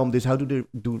if you tell them this, how do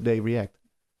they react?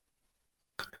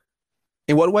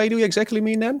 In what way do you exactly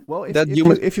mean then? Well,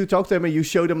 if you talk to them and you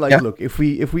show them like, look, if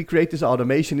we create this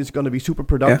automation, it's going to be super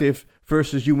productive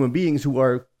versus human beings who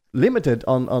are limited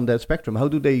on that spectrum. How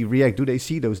do they react? Do they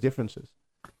see those differences?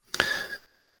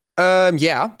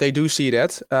 Yeah, they do see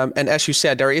that. And as you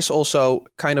said, there is also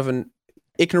kind of an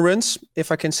ignorance,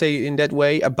 if I can say in that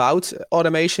way, about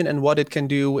automation and what it can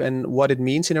do and what it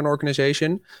means in an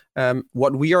organization.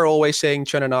 What we are always saying,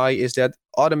 Tjan and I, is that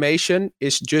automation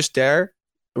is just there.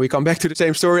 We come back to the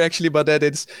same story actually, but that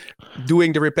it's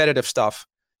doing the repetitive stuff.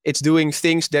 It's doing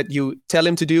things that you tell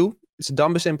him to do. It's the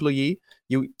dumbest employee.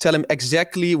 You tell him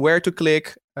exactly where to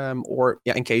click, or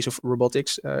in case of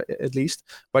robotics, at least.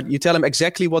 But you tell him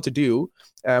exactly what to do,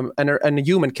 and a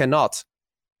human cannot.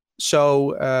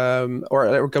 So, or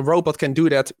a robot can do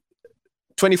that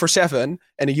 24/7,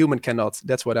 and a human cannot.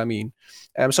 That's what I mean.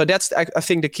 So that's, I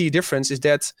think, the key difference is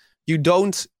that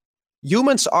humans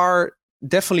are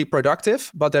definitely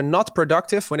productive, but they're not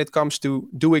productive when it comes to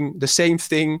doing the same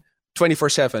thing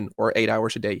 24/7 or 8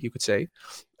 hours a day, you could say.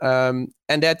 And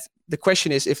that the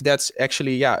question is if that's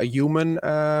actually a human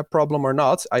problem or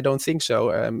not. I don't think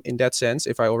so. In that sense,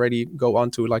 if I already go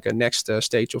on to like a next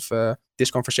stage of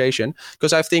this conversation,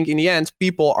 because I think in the end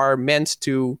people are meant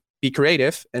to be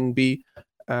creative and be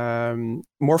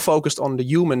more focused on the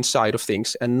human side of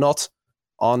things and not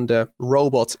on the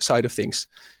robot side of things.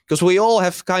 Because we all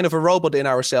have kind of a robot in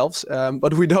ourselves,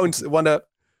 but we don't want to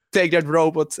take that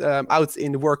robot out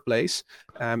in the workplace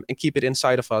and keep it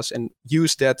inside of us and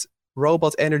use that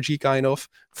robot energy kind of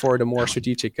for the more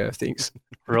strategic things.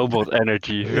 Robot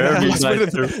energy. Very nice.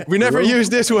 We never use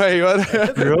this way.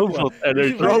 But robot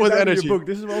energy. Robot energy.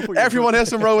 This is all for Everyone has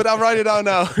some robot. I'll write it down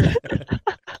now.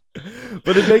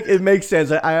 But it makes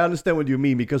sense. I understand what you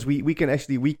mean, because we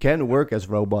can work as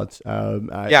robots.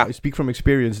 I speak from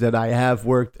experience that I have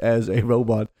worked as a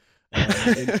robot.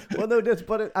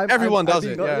 Everyone does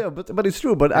it. But it's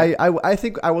true. But I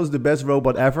think I was the best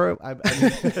robot ever. I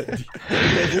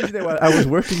was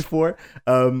working for.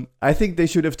 I think they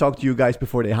should have talked to you guys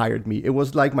before they hired me. It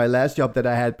was like my last job that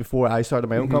I had before I started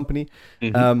my own company.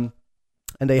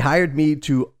 And they hired me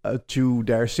to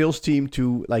their sales team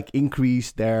to like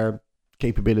increase their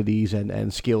capabilities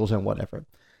and skills and whatever.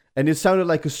 And it sounded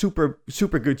like a super,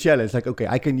 super good challenge. Like, okay,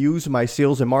 I can use my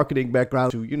sales and marketing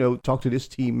background to, talk to this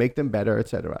team, make them better,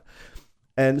 etc.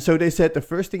 And so they said, the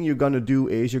first thing you're going to do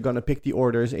is you're going to pick the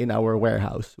orders in our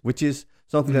warehouse, which is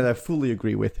something that I fully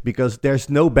agree with, because there's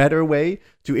no better way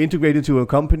to integrate into a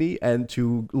company and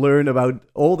to learn about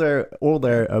all their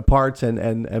parts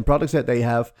and products that they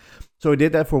have. So I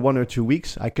did that for 1 or 2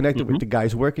 weeks. I connected with the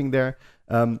guys working there.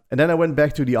 And then I went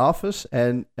back to the office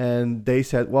and they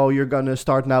said, well, you're going to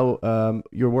start now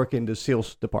your work in the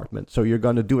sales department. So you're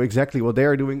going to do exactly what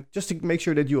they're doing, just to make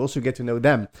sure that you also get to know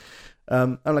them.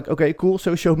 I'm like, okay, cool.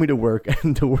 So show me the work.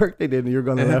 And the work they did, and you're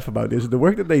going to laugh about this. The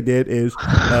work that they did is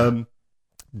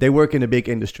they work in a big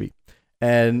industry.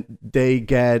 And they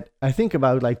get, I think,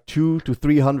 about like 200 to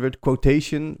 300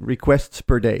 quotation requests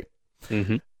per day.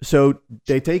 So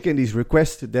they take in these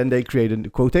requests, then they create a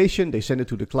quotation, they send it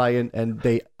to the client, and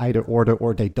they either order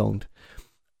or they don't.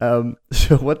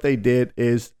 So what they did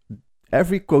is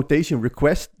every quotation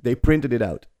request, they printed it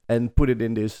out and put it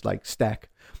in this like stack.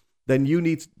 Then you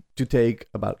need to take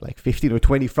about like 15 or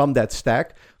 20 from that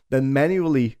stack, then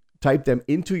manually type them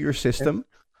into your system,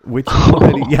 which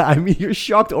already, I mean, you're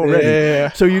shocked already.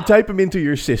 Yeah. So you type them into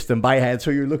your system by hand.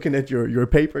 So you're looking at your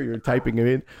paper, you're typing them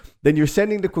in. Then you're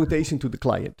sending the quotation to the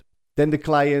client. Then the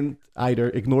client either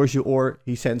ignores you or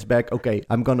he sends back, okay,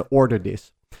 I'm going to order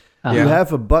this. You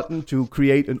have a button to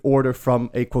create an order from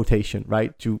a quotation,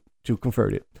 right? To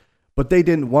convert it. But they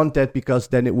didn't want that because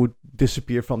then it would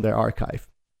disappear from their archive.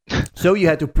 So you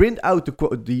had to print out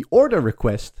the order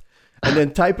request and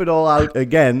then type it all out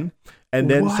again and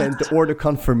then send the order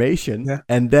confirmation. Yeah.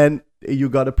 And then you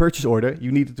got a purchase order.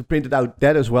 You needed to print it out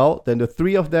that as well. Then the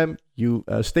 3 of them, you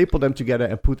staple them together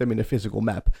and put them in a physical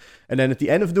map. And then at the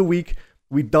end of the week,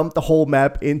 we dumped the whole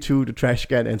map into the trash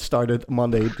can and started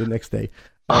Monday the next day.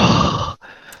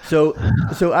 So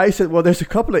I said, well, there's a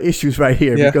couple of issues right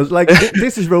here because like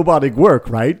this is robotic work,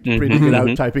 right? Printing it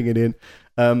out, typing it in.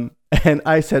 And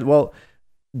I said, well,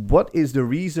 what is the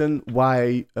reason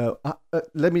why?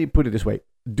 Let me put it this way.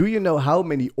 Do you know how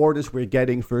many orders we're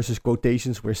getting versus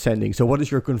quotations we're sending? So what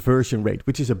is your conversion rate?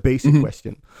 Which is a basic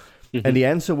question. And the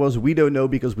answer was, we don't know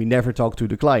because we never talk to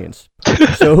the clients.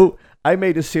 So I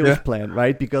made a sales plan,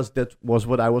 right? Because that was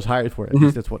what I was hired for. At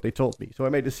least that's what they told me. So I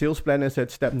made a sales plan and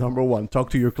said, step number 1, talk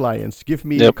to your clients. Give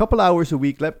me a couple hours a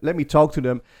week. Let me talk to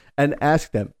them and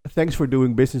ask them, thanks for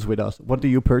doing business with us. What do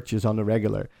you purchase on a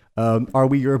regular? Are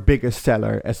we your biggest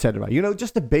seller, etc.? You know,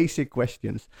 just the basic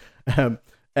questions.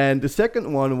 And the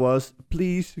second one was,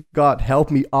 please, God,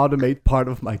 help me automate part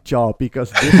of my job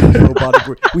because this is robotic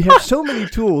work. We have so many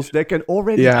tools that can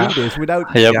already do this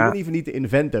without, you don't even need to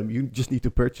invent them. You just need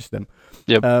to purchase them.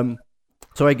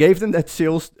 So I gave them that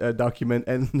sales document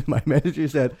and my manager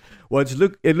said, well,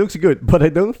 it looks good, but I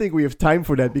don't think we have time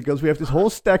for that because we have this whole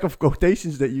stack of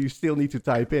quotations that you still need to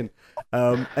type in.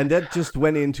 And that just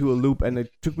went into a loop and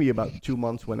it took me about 2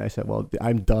 months when I said, well,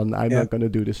 I'm done. I'm not going to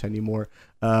do this anymore.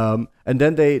 And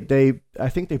then I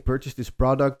think they purchased this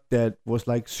product that was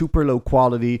like super low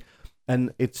quality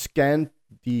and it scanned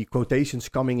the quotations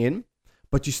coming in.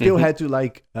 But you still had to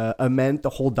like amend the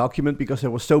whole document because there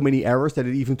were so many errors that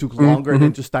it even took longer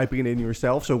than just typing it in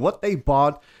yourself. So what they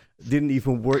bought didn't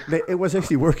even work. It was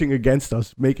actually working against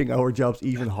us, making our jobs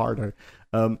even harder.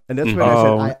 And that's when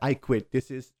I said, I quit.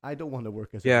 I don't want to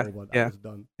work as a robot. I was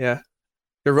done. Yeah.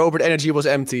 The robot energy was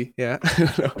empty. Yeah.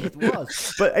 It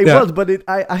was. But it was. But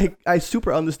I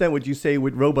super understand what you say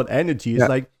with robot energy. It's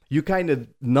like you kind of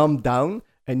numb down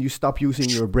and you stop using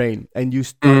your brain and you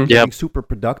start being super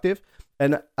productive.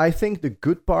 And I think the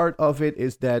good part of it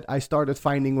is that I started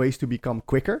finding ways to become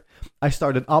quicker. I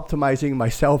started optimizing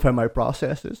myself and my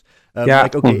processes.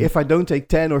 Like, okay, if I don't take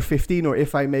 10 or 15, or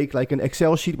if I make like an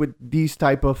Excel sheet with these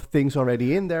type of things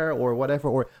already in there or whatever,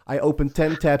 or I open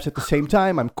 10 tabs at the same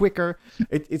time, I'm quicker.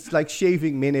 It's like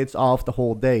shaving minutes off the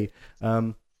whole day.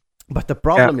 But the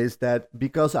problem is that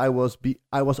because I was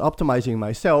optimizing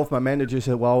myself, my manager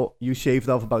said, well, you shaved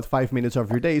off about 5 minutes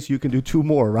of your day, so you can do 2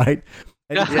 more, right?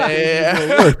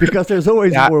 And because there's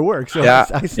always more work. So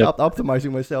I stopped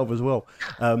optimizing myself as well.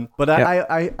 But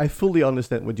I fully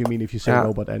understand what you mean if you say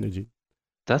robot energy.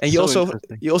 That's and you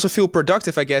also feel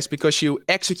productive, I guess, because you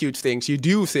execute things, you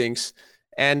do things.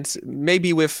 And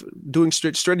maybe with doing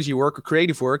strategy work or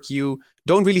creative work, you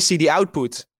don't really see the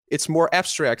output. It's more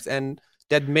abstract, and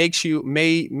that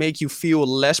may make you feel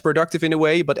less productive in a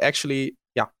way, but actually,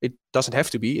 it doesn't have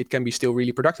to be. It can be still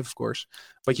really productive, of course,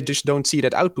 but you just don't see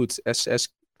that output as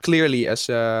clearly as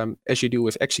you do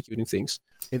with executing things.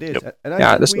 It is, and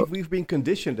I think we've been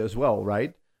conditioned as well,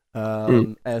 right?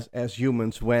 As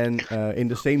humans, when in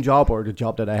the same job or the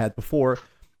job that I had before,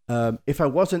 if I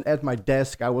wasn't at my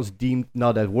desk, I was deemed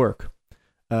not at work.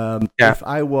 If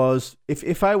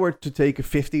I were to take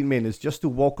 15 minutes just to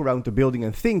walk around the building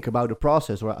and think about a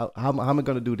process, or how am I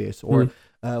going to do this, or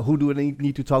who do I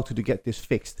need to talk to get this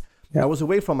fixed? I was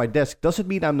away from my desk. Doesn't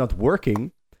mean I'm not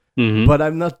working, but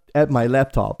I'm not at my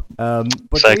laptop.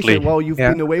 But they said, well, you've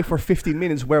been away for 15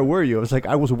 minutes. Where were you? I was like,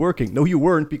 I was working. No, you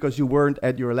weren't, because you weren't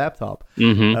at your laptop.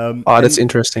 That's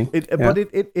interesting. But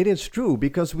it is true,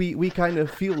 because we kind of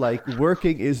feel like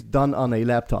working is done on a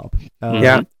laptop.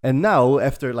 And now,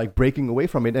 after like breaking away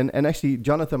from it, and actually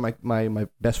Jonathan, my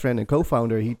best friend and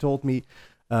co-founder, he told me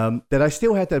that I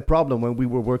still had that problem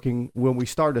when we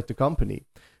started the company.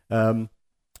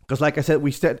 Because like I said,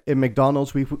 we sat in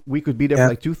McDonald's, we could be there for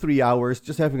like 2-3 hours,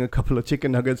 just having a couple of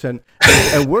chicken nuggets and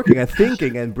working and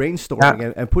thinking and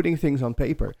brainstorming and putting things on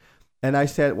paper. And I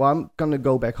said, well, I'm going to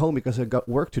go back home because I got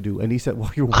work to do. And he said,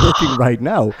 well, you're working right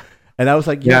now. And I was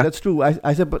like, that's true.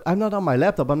 I said, but I'm not on my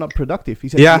laptop. I'm not productive. He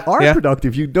said, you are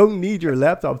productive. You don't need your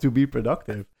laptop to be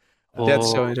productive.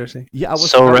 That's so interesting. Yeah, I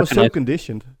was so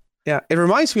conditioned. Yeah, it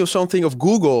reminds me of something of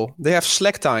Google. They have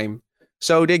Slack time.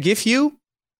 So they give you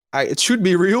it should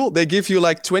be real. They give you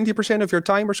like 20% of your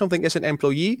time or something as an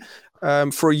employee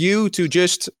for you to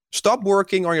just stop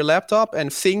working on your laptop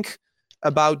and think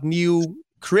about new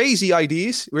crazy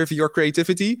ideas with your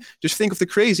creativity. Just think of the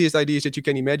craziest ideas that you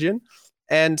can imagine.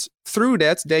 And through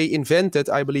that, they invented,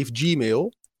 I believe,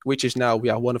 Gmail, which is now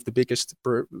one of the biggest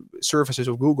services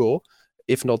of Google,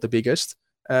 if not the biggest.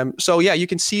 So yeah, you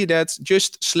can see that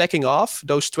just slacking off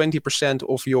those 20%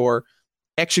 of your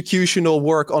executional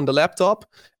work on the laptop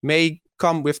may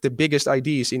come with the biggest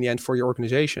ideas in the end for your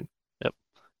organization. Yep.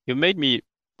 You made me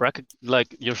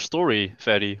like your story,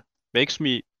 Ferry, makes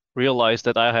me realize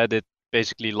that I had it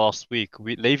basically last week.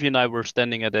 Levi and I were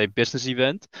standing at a business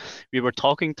event. We were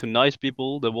talking to nice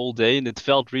people the whole day, and it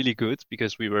felt really good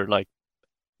because we were like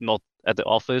not at the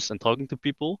office and talking to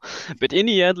people. But in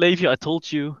the end, Levi, I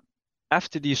told you,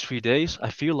 after these 3 days,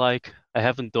 I feel like I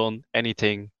haven't done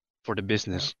anything for the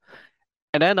business. Yeah.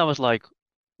 And then I was like,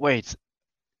 wait,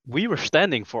 we were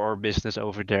standing for our business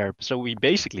over there. So we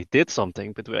basically did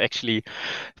something, but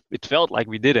it felt like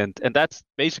we didn't. And that's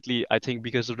basically, I think,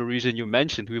 because of the reason you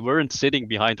mentioned, we weren't sitting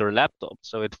behind our laptop.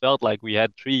 So it felt like we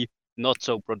had 3 not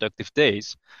so productive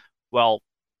days. Well,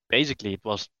 basically it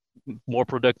was more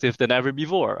productive than ever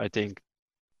before, I think.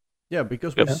 Yeah,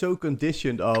 because we're so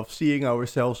conditioned of seeing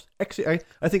ourselves. I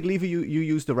think, Levi, you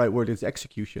used the right word. It's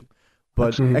execution,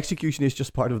 but execution is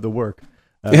just part of the work.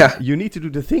 You need to do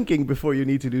the thinking before you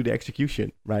need to do the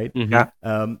execution, right?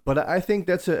 Mm-hmm. But I think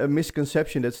that's a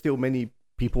misconception that still many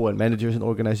people and managers and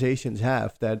organizations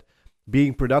have, that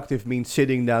being productive means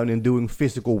sitting down and doing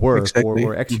physical work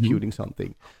or executing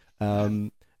something.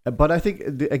 But I think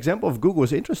the example of Google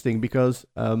is interesting because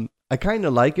I kind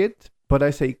of like it, but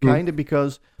I say kind of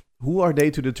because who are they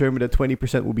to determine that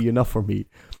 20% will be enough for me?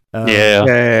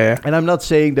 And I'm not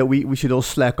saying that we should all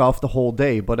slack off the whole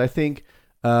day, but I think,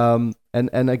 and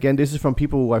again, this is from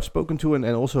people who I've spoken to and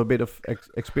also a bit of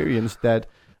experience, that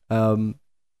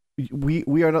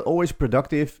we are not always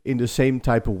productive in the same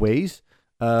type of ways,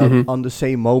 on the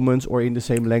same moments or in the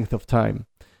same length of time.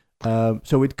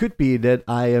 So it could be that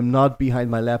I am not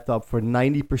behind my laptop for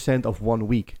 90% of 1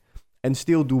 week and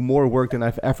still do more work than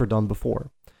I've ever done before.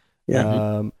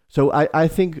 So I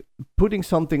think putting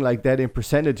something like that in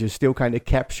percentages still kind of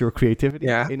caps your creativity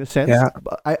in a sense.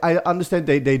 But I understand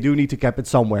they do need to cap it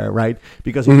somewhere, right?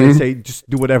 Because if they say just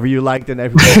do whatever you like, then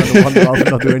everyone's going to wonder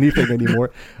not do anything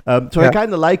anymore. So I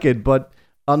kind of like it, but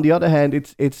on the other hand,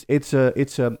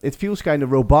 it feels kind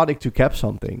of robotic to cap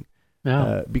something.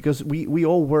 Because we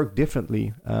all work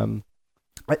differently.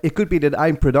 It could be that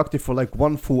I'm productive for like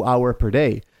 1 full hour per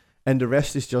day, and the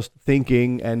rest is just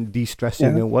thinking and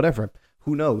de-stressing and whatever.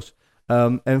 Who knows?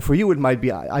 And for you, it might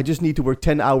be, I just need to work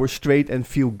 10 hours straight and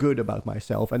feel good about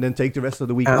myself and then take the rest of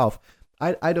the week off.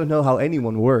 I don't know how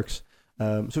anyone works.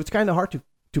 So it's kind of hard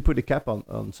to put a cap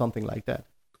on something like that.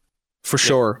 For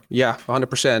sure. Yeah,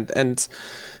 100%. And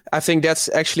I think that's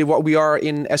actually what we are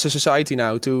in as a society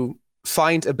now, to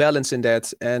find a balance in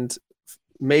that and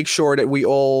make sure that we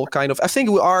all I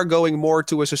think we are going more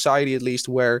to a society, at least,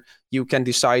 where you can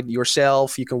decide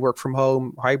yourself, you can work from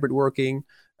home, hybrid working,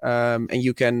 and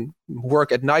you can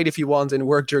work at night if you want and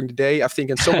work during the day. I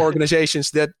think in some organizations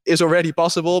that is already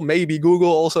possible, maybe Google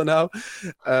also now.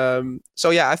 So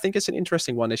yeah, I think it's an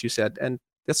interesting one, as you said, and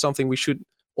that's something we should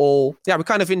all, we're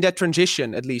kind of in that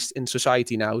transition, at least in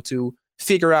society now, to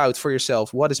figure out for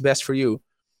yourself what is best for you.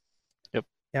 Yep.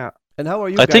 Yeah. And how are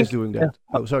you guys doing that?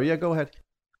 Oh, sorry. Yeah, go ahead.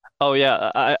 Oh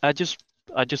yeah, I just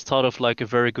thought of like a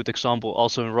very good example.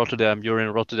 Also in Rotterdam, you're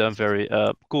in Rotterdam, very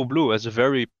Coolblue has a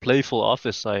very playful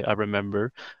office. I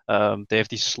remember they have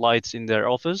these slides in their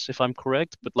office, if I'm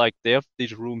correct. But like they have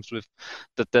these rooms with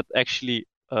that actually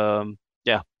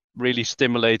really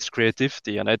stimulates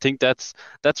creativity, and I think that's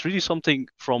really something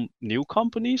from new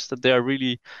companies, that they are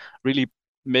really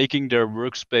making their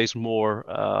workspace more.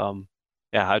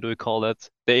 How do we call that?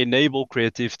 They enable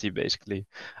creativity, basically.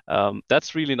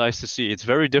 That's really nice to see. It's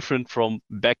very different from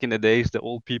back in the days, the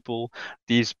old people,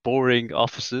 these boring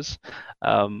offices.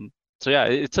 So yeah,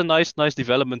 it's a nice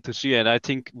development to see, and I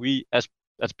think we as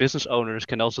business owners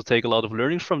can also take a lot of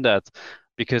learnings from that,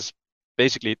 because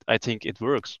basically I think it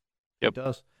works. Yep. It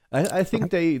does. I think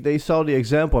they saw the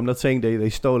example. I'm not saying they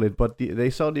stole it, but they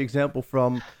saw the example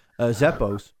from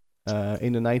Zappos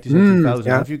in the 90s and 2000s.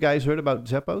 Have you guys heard about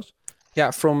Zappos?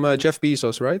 Yeah, from Jeff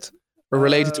Bezos, right? Or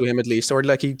related to him, at least, or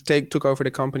like he took over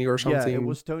the company or something. Yeah, it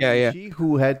was Tony G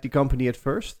who had the company at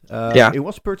first. It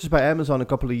was purchased by Amazon a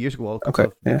couple of years ago.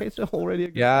 Decades already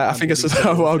ago. Yeah, I think it's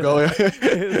a while ago.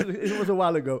 It was a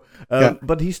while ago.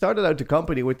 But he started out the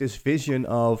company with this vision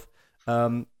of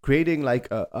creating like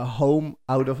a home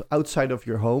outside of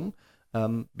your home,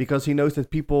 because he knows that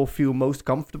people feel most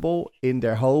comfortable in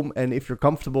their home, and if you're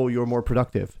comfortable, you're more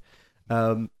productive.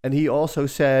 And he also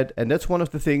said, and that's one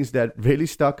of the things that really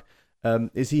stuck,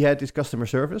 is he had this customer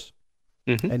service,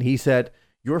 and he said,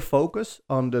 your focus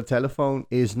on the telephone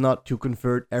is not to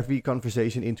convert every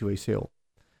conversation into a sale.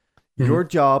 Your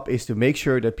job is to make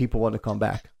sure that people want to come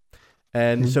back.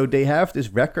 And so they have this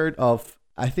record of,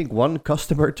 I think, one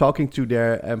customer talking to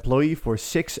their employee for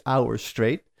 6 hours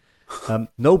straight.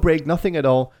 No break, nothing at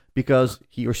all, because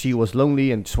he or she was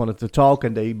lonely and just wanted to talk,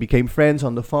 and they became friends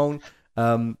on the phone.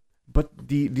 But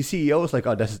the CEO was like,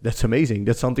 oh, that's amazing.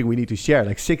 That's something we need to share.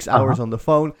 Like 6 hours on the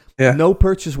phone. Yeah. No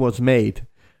purchase was made,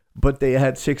 but they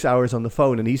had 6 hours on the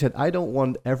phone. And he said, I don't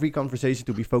want every conversation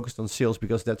to be focused on sales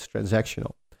because that's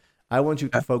transactional. I want you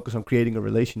to focus on creating a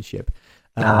relationship.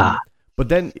 But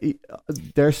then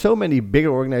there are so many bigger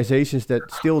organizations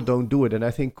that still don't do it. And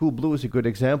I think Coolblue is a good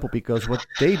example, because what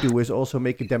they do is also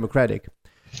make it democratic.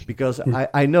 Because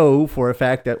I know for a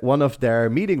fact that one of their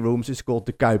meeting rooms is called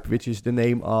the Kuip, which is the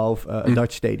name of a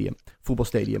Dutch stadium, football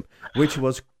stadium, which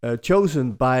was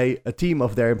chosen by a team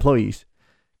of their employees.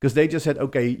 Because they just said,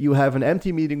 okay, you have an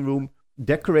empty meeting room,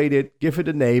 decorate it, give it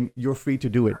a name, you're free to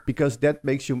do it. Because that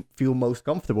makes you feel most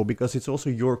comfortable, because it's also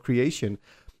your creation.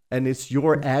 And it's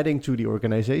your adding to the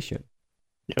organization.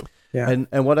 Yep. Yeah.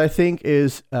 And what I think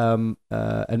is, and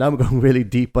I'm going really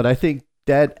deep, but I think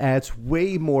that adds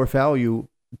way more value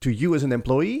to you as an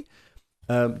employee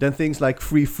than things like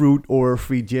free fruit or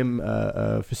free gym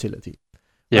facility.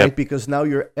 Yep. Right? Because now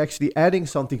you're actually adding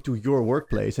something to your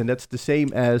workplace. And that's the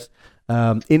same as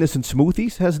Innocent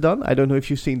Smoothies has done. I don't know if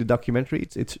you've seen the documentary.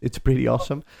 It's pretty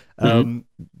awesome.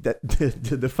 That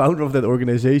the founder of that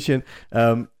organization,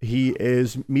 he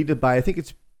is meted by, I think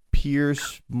it's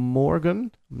Piers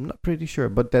Morgan. I'm not pretty sure,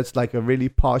 but that's like a really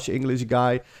posh English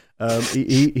guy.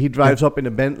 He drives up in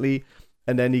a Bentley,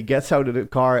 and then he gets out of the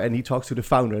car and he talks to the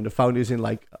founder. And the founder is in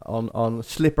like on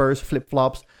slippers, flip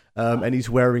flops, and he's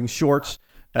wearing shorts.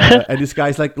 And this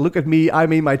guy's like, look at me,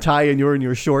 I'm in my tie and you're in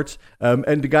your shorts.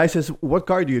 And the guy says, what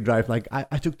car do you drive? Like,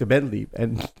 I took the Bentley.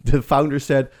 And the founder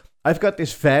said, I've got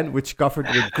this van which covered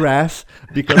with grass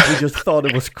because we just thought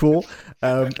it was cool.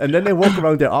 And then they walk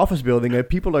around their office building and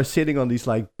people are sitting on these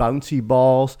like bouncy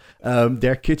balls.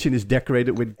 Their kitchen is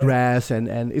decorated with grass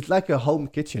and it's like a home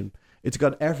kitchen. It's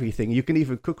got everything. You can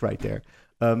even cook right there.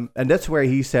 And that's where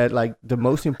he said, like, the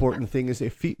most important thing is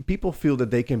if people feel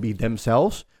that they can be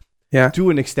themselves, to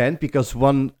an extent, because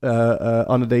on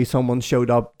a day someone showed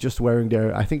up just wearing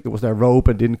I think it was their robe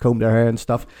and didn't comb their hair and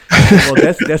stuff. Well,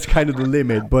 that's kind of the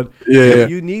limit. But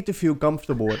you need to feel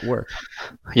comfortable at work.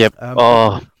 Yep.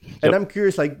 And I'm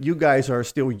curious, like, you guys are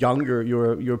still young.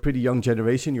 You're a pretty young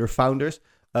generation. You're founders.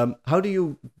 How do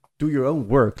you do your own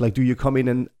work? Like, do you come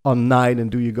in on 9 and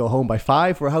do you go home by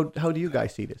 5, or how do you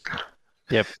guys see this?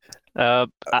 Yep.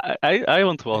 I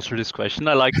want to answer this question.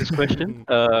 I like this question.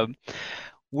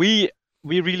 We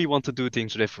really want to do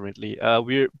things differently.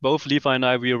 We're both, Levi and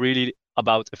I, we are really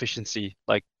about efficiency.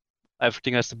 Like,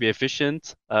 everything has to be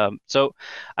efficient. So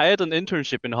I had an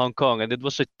internship in Hong Kong, and it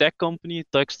was a tech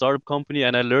startup company,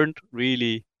 and I learned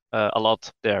really a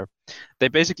lot there. They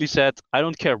basically said, I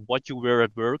don't care what you wear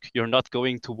at work. You're not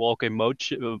going to walk a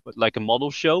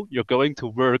model show. You're going to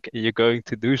work and you're going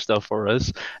to do stuff for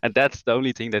us. And that's the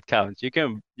only thing that counts. You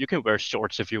can wear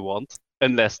shorts if you want,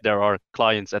 unless there are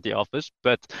clients at the office.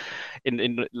 But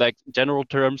in like general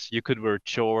terms, you could wear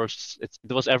shorts.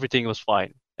 Everything was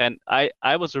fine. And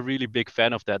I was a really big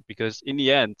fan of that, because in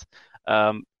the end,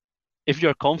 if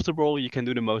you're comfortable, you can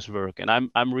do the most work, and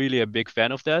I'm really a big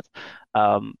fan of that.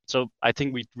 So I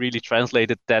think we really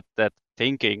translated that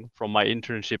thinking from my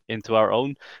internship into our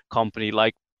own company.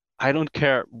 Like, I don't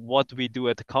care what we do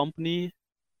at the company.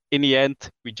 In the end,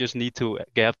 we just need to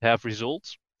have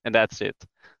results, and that's it.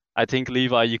 I think,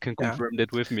 Levi, you can confirm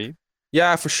that with me.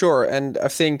 Yeah, for sure. And I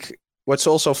think what's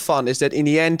also fun is that in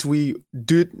the end, we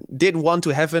did want to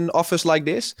have an office like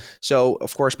this. So,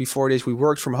 of course, before this, we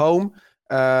worked from home.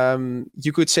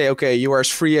 You could say, okay, you are as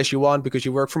free as you want because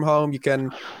you work from home. You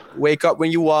can wake up when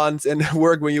you want and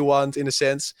work when you want, in a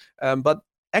sense. But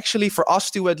actually, for us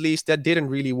two, at least, that didn't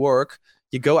really work.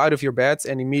 You go out of your bed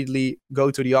and immediately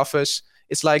go to the office.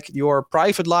 It's like your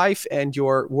private life and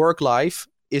your work life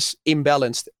is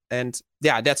imbalanced. And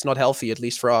yeah, that's not healthy, at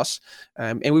least for us.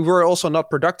 And we were also not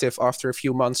productive after a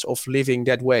few months of living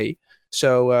that way.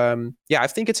 So I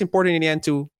think it's important in the end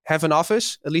to have an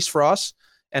office, at least for us.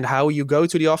 And how you go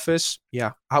to the office,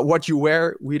 what you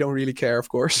wear, we don't really care, of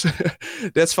course.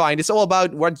 That's fine. It's all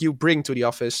about what you bring to the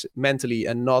office mentally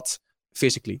and not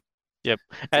physically. Yep.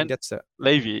 And that's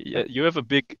Levi, you have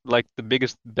the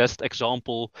biggest, best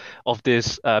example of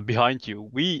this behind you.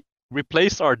 We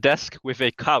replaced our desk with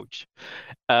a couch.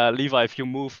 Levi, if you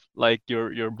move like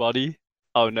your body,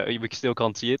 oh no, we still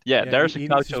can't see it. Yeah, there's a he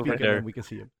needs couch to over speak and there. then we can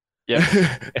see him.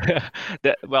 Yeah.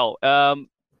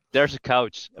 There's a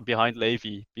couch behind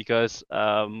Levi because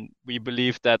we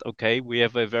believe that okay, we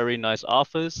have a very nice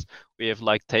office, we have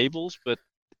like tables, but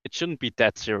it shouldn't be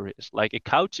that serious. Like a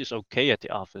couch is okay at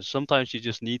the office. Sometimes you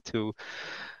just need to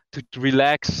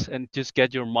relax and just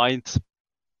get your mind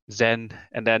zen,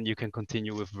 and then you can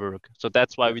continue with work. So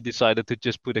that's why we decided to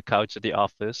just put a couch at the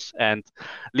office. And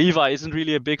Levi isn't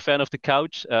really a big fan of the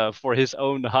couch for his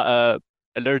own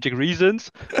allergic reasons,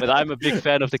 but I'm a big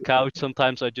fan of the couch.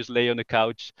 Sometimes I just lay on the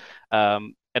couch,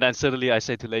 and then suddenly I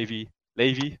say to Levi,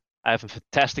 I have a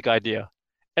fantastic idea.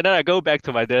 And then I go back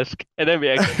to my desk, and then we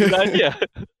execute the idea.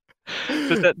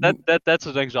 So that's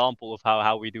an example of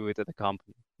how we do it at the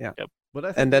company. Yeah. Yep. But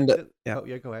I think and then oh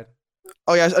yeah, go ahead.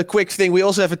 Oh yeah, a quick thing. We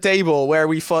also have a table where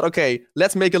we thought, okay,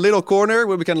 let's make a little corner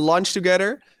where we can lunch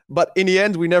together. But in the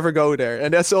end, we never go there.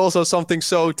 And that's also something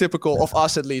so typical of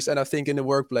us, at least. And I think in the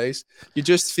workplace, you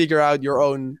just figure out your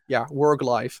own work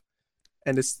life.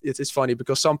 And it's funny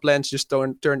because some plans just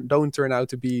don't turn out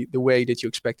to be the way that you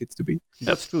expect it to be.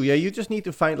 That's true. Yeah, you just need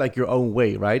to find like your own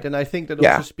way, right? And I think that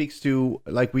also speaks to,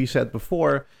 like we said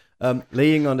before,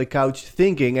 laying on the couch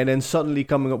thinking and then suddenly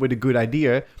coming up with a good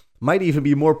idea might even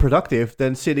be more productive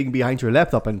than sitting behind your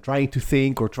laptop and trying to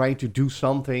think or trying to do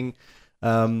something.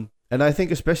 And I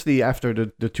think especially after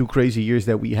the 2 crazy years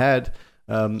that we had,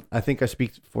 I think I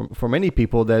speak for many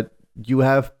people that you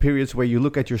have periods where you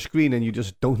look at your screen and you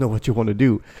just don't know what you want to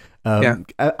do.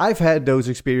 I've had those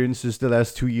experiences the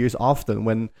last 2 years often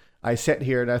when I sat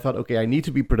here and I thought, okay, I need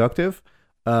to be productive.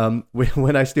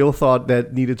 When I still thought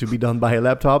that needed to be done by a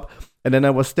laptop. And then I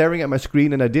was staring at my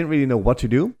screen and I didn't really know what to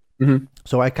do. Mm-hmm.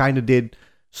 So I kind of did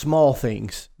small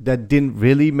things that didn't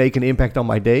really make an impact on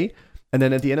my day. And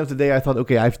then at the end of the day, I thought,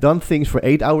 okay, I've done things for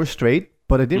 8 hours straight,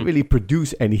 but I didn't really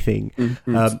produce anything.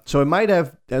 Mm-hmm. So I might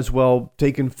have as well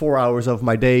taken 4 hours of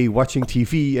my day watching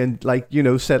TV and like,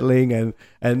 settling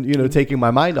and taking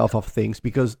my mind off of things,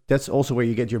 because that's also where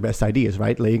you get your best ideas,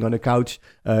 right? Laying on a couch,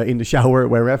 in the shower,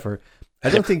 wherever.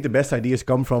 I don't think the best ideas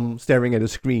come from staring at a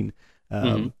screen.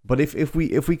 But if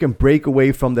we can break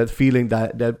away from that feeling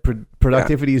that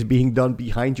productivity is being done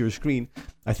behind your screen,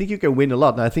 I think you can win a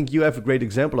lot. And I think you have a great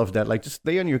example of that. Like, just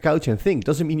lay on your couch and think.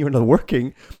 Doesn't mean you're not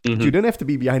working. But you don't have to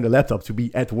be behind a laptop to be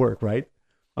at work, right?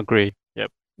 Agree. Yep.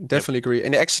 Definitely agree.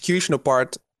 And the executional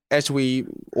part, as we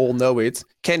all know it,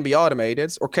 can be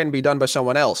automated or can be done by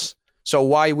someone else. So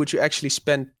why would you actually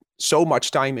spend so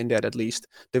much time in that? At least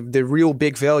the real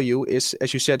big value is,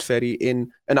 as you said, Ferry,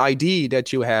 in an idea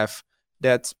that you have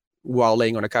that while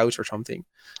laying on a couch or something.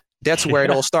 That's where it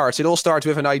all starts. It all starts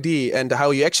with an idea, and how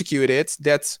you execute it,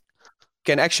 that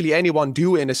can actually anyone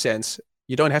do in a sense.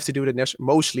 You don't have to do it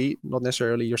mostly, not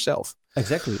necessarily yourself.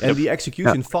 Exactly. And the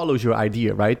execution follows your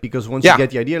idea, right? Because once you get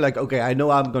the idea, like, okay, I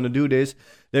know I'm going to do this,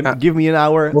 then give me an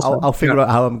hour, I'll figure out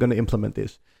how I'm going to implement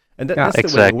this. And that's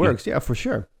the way it works. Yeah, for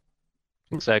sure.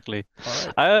 Exactly.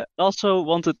 Right. I also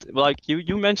wanted, like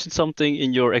you mentioned something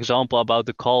in your example about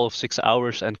the call of 6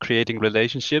 hours and creating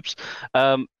relationships.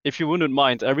 If you wouldn't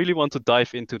mind, I really want to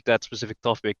dive into that specific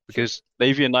topic because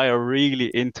Levi and I are really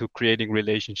into creating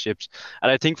relationships. And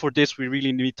I think for this, we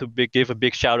really need to give a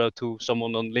big shout out to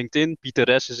someone on LinkedIn. Peter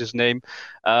S is his name.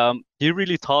 He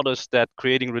really taught us that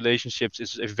creating relationships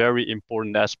is a very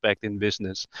important aspect in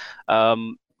business.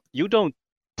 You don't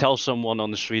tell someone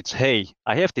on the streets, hey,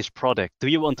 I have this product. Do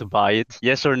you want to buy it?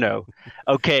 Yes or no?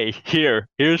 Okay,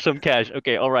 here's some cash.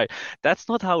 Okay, all right. That's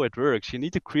not how it works. You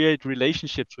need to create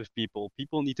relationships with people.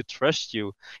 People need to trust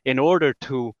you in order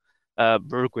to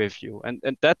work with you. And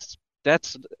that's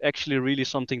actually really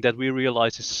something that we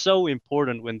realize is so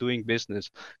important when doing business.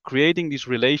 Creating these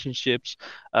relationships,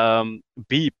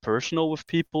 be personal with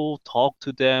people, talk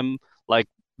to them, like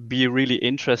be really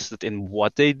interested in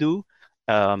what they do.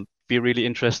 Be really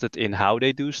interested in how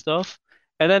they do stuff,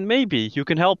 and then maybe you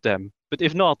can help them. But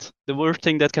if not, the worst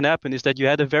thing that can happen is that you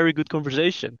had a very good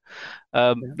conversation.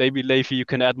 Maybe Levi, you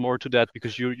can add more to that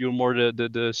because you're more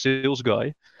the sales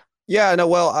guy. Yeah, no,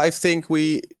 well, I think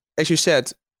as you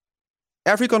said,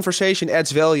 every conversation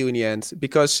adds value in the end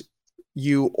because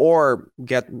you or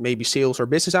get maybe sales or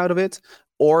business out of it,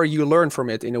 or you learn from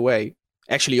it in a way.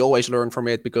 Actually always learn from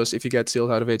it, because if you get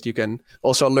sales out of it, you can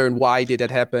also learn why did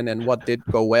that happen and what did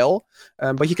go well.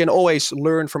 But you can always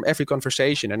learn from every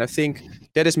conversation. And I think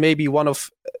that is maybe one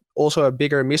of also a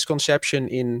bigger misconception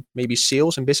in maybe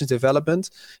sales and business development,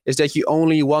 is that you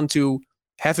only want to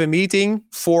have a meeting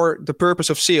for the purpose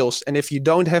of sales. And if you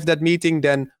don't have that meeting,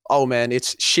 then, oh man,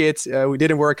 it's shit. We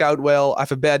didn't work out well. I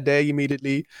have a bad day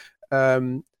immediately.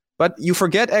 But but you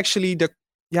forget actually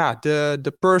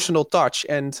the personal touch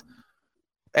and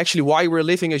actually why we're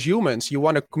living as humans. You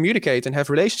want to communicate and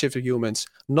have relationships with humans,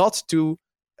 not to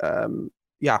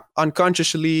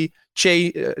unconsciously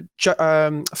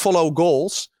follow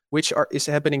goals, which is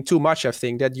happening too much. I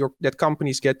think that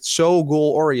companies get so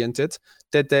goal oriented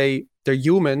that their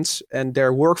humans and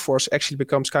their workforce actually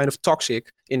becomes kind of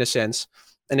toxic in a sense,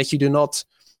 and that you do not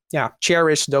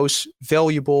cherish those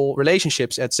valuable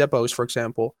relationships at Zappos, for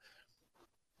example.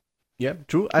 Yeah,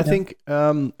 true. I think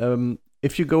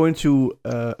if you go into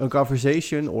a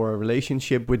conversation or a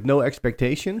relationship with no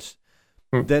expectations,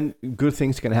 then good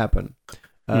things can happen.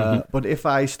 But if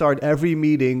I start every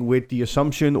meeting with the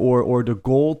assumption or the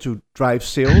goal to drive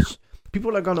sales,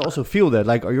 people are going to also feel that,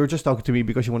 like, oh, you're just talking to me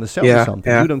because you want to sell me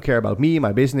something. You don't care about me,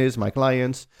 my business, my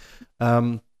clients.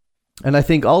 And I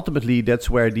think ultimately that's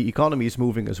where the economy is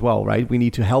moving as well, right? We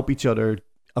need to help each other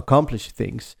accomplish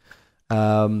things.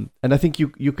 And I think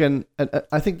you can, and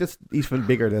I think that's even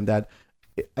bigger than that.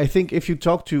 I think if you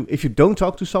don't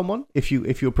talk to someone, if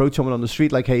you approach someone on the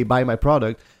street like, hey, buy my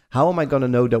product, how am I going to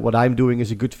know that what I'm doing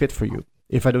is a good fit for you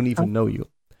if I don't even know you?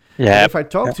 Yeah. If I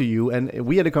talk to you, and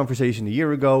we had a conversation a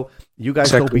year ago, you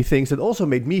guys told me things that also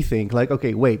made me think like,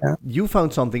 okay, wait, you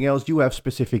found something else. You have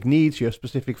specific needs. You have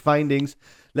specific findings.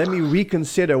 Let me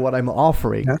reconsider what I'm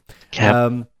offering.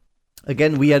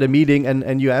 Again, we had a meeting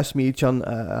and you asked me,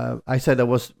 Tjan, I said that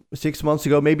was 6 months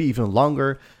ago, maybe even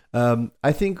longer.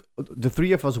 I think the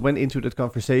three of us went into that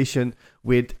conversation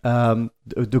with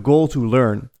the goal to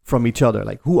learn from each other.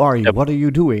 Like, who are you? Yep. What are you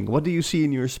doing? What do you see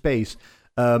in your space?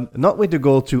 Not with the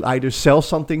goal to either sell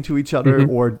something to each other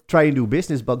or try and do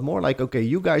business, but more like, okay,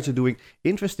 you guys are doing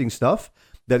interesting stuff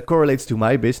that correlates to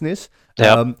my business.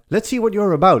 Yep. Let's see what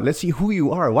you're about. Let's see who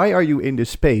you are. Why are you in this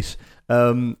space?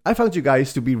 I found you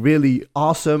guys to be really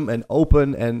awesome and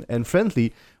open and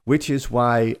friendly, which is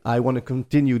why I want to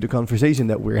continue the conversation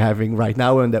that we're having right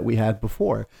now and that we had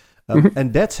before.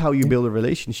 And that's how you build a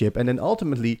relationship. And then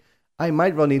ultimately, I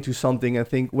might run into something and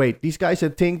think, wait, these guys, I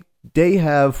think they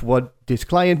have what this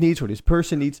client needs or this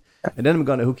person needs, and then I'm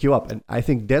going to hook you up. And I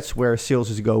think that's where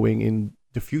sales is going in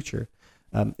the future.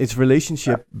 It's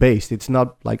relationship based. It's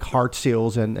not like hard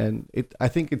sales, and I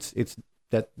think it's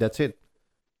that's it.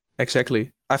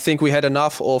 Exactly. I think we had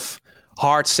enough of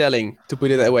hard selling, to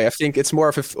put it that way. I think it's more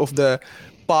of the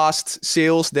past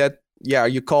sales that,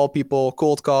 you call people,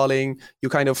 cold calling, you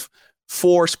kind of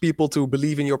force people to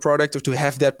believe in your product or to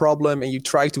have that problem, and you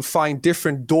try to find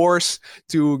different doors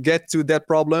to get to that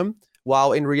problem,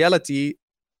 while in reality,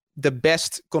 the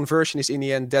best conversion is in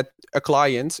the end that a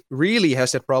client really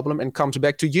has that problem and comes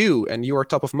back to you and you are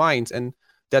top of mind, and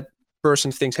that person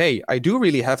thinks, hey, I do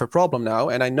really have a problem now,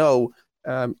 and I know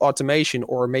automation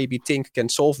or maybe Tink can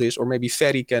solve this, or maybe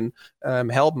Ferry can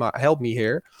help me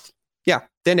here.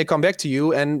 Then they come back to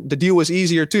you and the deal is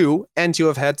easier too, and you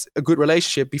have had a good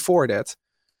relationship before that,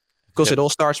 because it all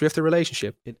starts with the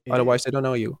relationship. Otherwise, they don't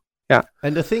know you.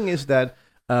 And the thing is that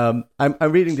I'm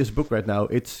reading this book right now.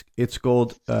 It's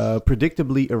called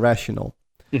Predictably Irrational.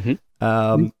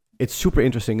 It's super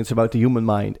interesting. It's about the human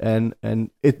mind, and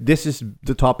this is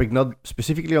the topic not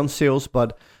specifically on sales,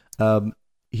 but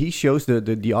he shows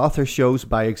the author shows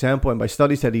by example and by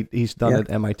studies that he's done at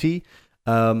MIT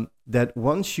that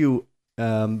once you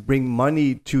bring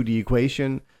money to the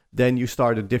equation, then you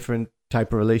start a different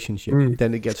type of relationship.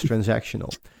 Then it gets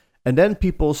transactional, and then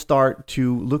people start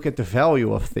to look at the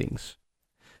value of things.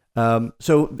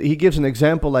 So he gives an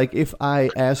example, like if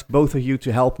I ask both of you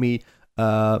to help me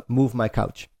move my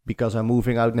couch because I'm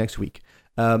moving out next week.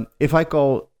 If I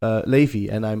call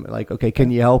Levi and I'm like, okay,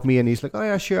 can you help me? And he's like, oh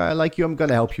yeah, sure, I like you, I'm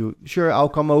gonna help you. Sure, I'll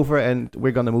come over and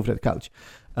we're gonna move that couch.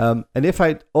 And if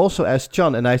I also ask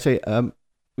Tjan and I say,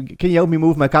 can you help me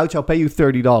move my couch? I'll pay you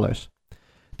 $30.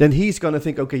 Then he's gonna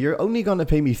think, okay, you're only gonna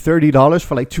pay me $30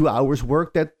 for like 2 hours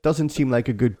work. That doesn't seem like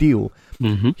a good deal.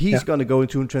 He's gonna go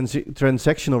into a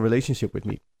transactional relationship with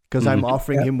me because I'm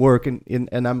offering him work and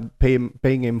I'm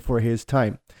paying him for his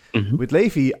time. With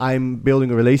Levi, I'm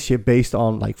building a relationship based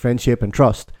on like friendship and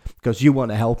trust, because you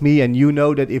want to help me and you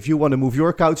know that if you want to move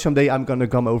your couch someday, I'm going to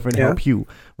come over and help you,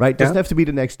 right? Doesn't have to be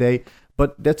the next day,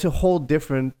 but that's a whole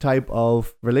different type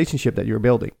of relationship that you're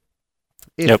building.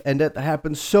 And that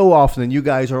happens so often, and you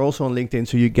guys are also on LinkedIn,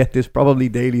 so you get this probably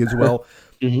daily as well.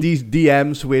 These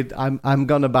DMs with I'm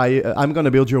gonna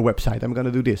build your website, I'm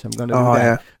gonna do this, I'm gonna do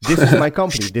that. This is my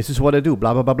company, this is what I do,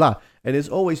 blah blah blah blah. And it's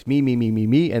always me,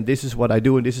 and this is what I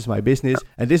do, and this is my business,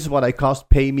 and this is what I cost.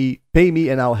 Pay me,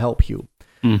 and I'll help you.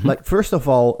 Like, first of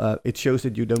all, it shows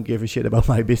that you don't give a shit about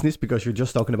my business because you're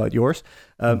just talking about yours.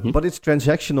 But it's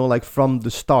transactional, like from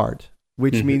the start.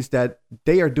 which means that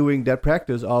they are doing that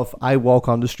practice of I walk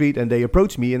on the street and they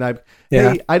approach me and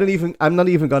hey, I'm not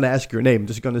even going to ask your name. I'm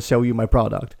just going to sell you my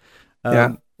product.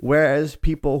 Whereas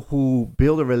people who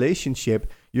build a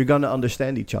relationship, you're going to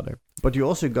understand each other, but you're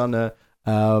also going to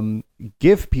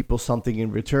give people something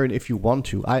in return if you want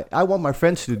to. I want my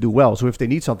friends to do well. So if they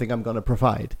need something, I'm going to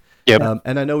provide. Yep.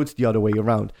 And I know it's the other way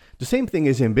around. The same thing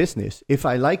is in business. If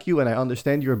I like you and I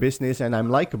understand your business and I'm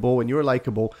likable and you're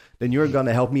likable, then you're going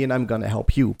to help me and I'm going to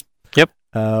help you. Yep.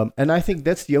 And I think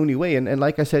that's the only way. And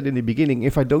like I said in the beginning,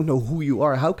 if I don't know who you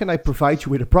are, how can I provide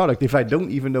you with a product if I don't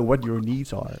even know what your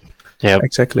needs are? Yeah,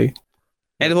 exactly.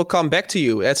 And it will come back to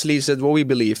you. At least that's what we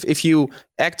believe. If you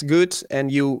act good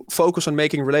and you focus on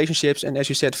making relationships, and as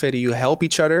you said, Fede, you help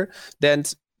each other, then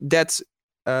that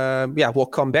will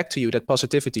come back to you, that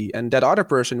positivity. And that other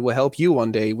person will help you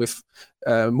one day with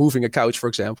moving a couch, for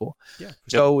example. Yeah.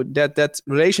 So that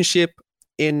relationship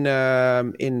in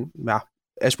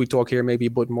as we talk here, maybe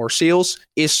a bit more sales,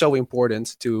 is so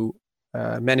important to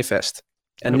manifest.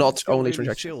 And not only really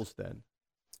transactions. Sales then.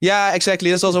 Yeah,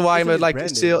 exactly. That's also why I'm like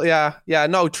branding? still. Yeah.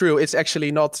 No, true. It's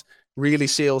actually not really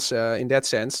sales in that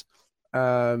sense.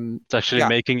 It's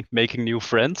actually making new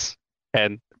friends,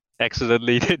 and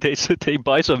accidentally they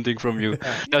buy something from you.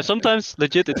 Now sometimes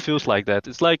legit it feels like that.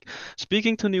 It's like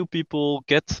speaking to new people,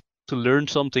 get to learn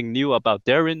something new about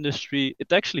their industry.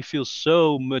 It actually feels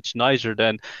so much nicer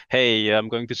than, hey, I'm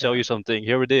going to sell you something.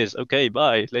 Here it is. Okay,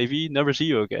 bye, Levi. Never see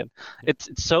you again. It's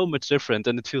so much different,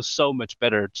 and it feels so much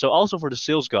better. So also for the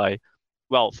sales guy,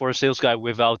 for a sales guy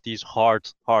without these hard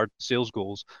sales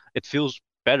goals, it feels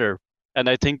better. And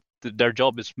I think their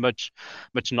job is much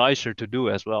nicer to do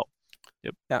as well.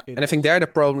 Yep. Yeah, and I think there the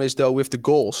problem is though with the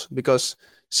goals, because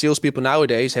salespeople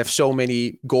nowadays have so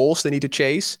many goals they need to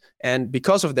chase, and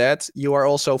because of that, you are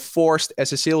also forced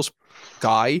as a sales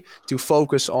guy to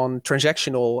focus on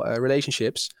transactional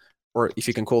relationships, or if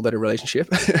you can call that a relationship,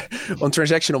 on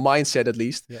transactional mindset at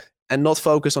least, and not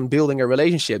focus on building a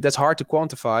relationship. That's hard to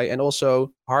quantify and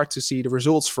also hard to see the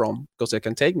results from, because they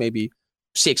can take maybe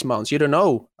 6 months. You don't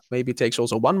know. Maybe it takes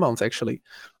also 1 month actually.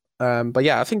 But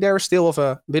yeah, I think there is still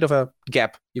a bit of a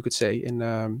gap, you could say,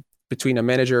 in between a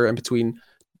manager and between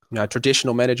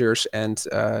traditional managers and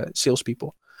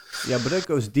salespeople. Yeah, but that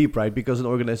goes deep, right? Because an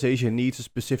organization needs a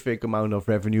specific amount of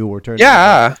revenue or turnover.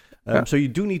 Yeah. So you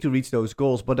do need to reach those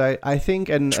goals. But I think,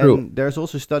 and there's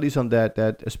also studies on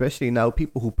that especially now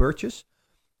people who purchase,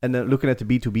 and then looking at the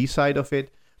B2B side of it,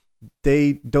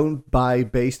 they don't buy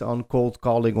based on cold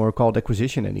calling or cold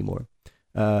acquisition anymore.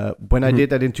 When I did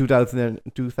that in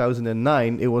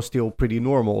 2009, it was still pretty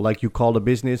normal. Like you call a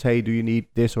business, hey, do you need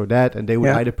this or that? And they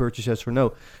would either purchase yes or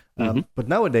no. But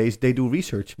nowadays they do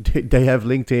research. They have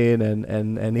LinkedIn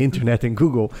and internet and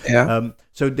Google.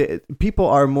 So people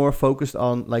are more focused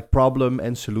on like problem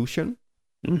and solution.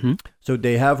 So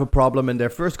they have a problem and they're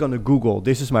first going to Google,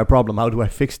 this is my problem. How do I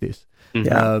fix this?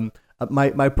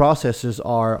 My processes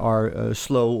are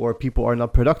slow, or people are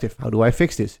not productive. How do I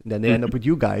fix this? And then they end up with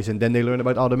you guys, and then they learn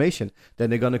about automation. Then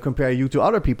they're going to compare you to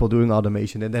other people doing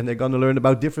automation, and then they're going to learn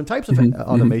about different types of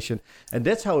automation. And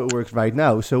that's how it works right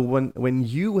now. So when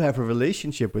you have a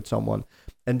relationship with someone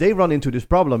and they run into this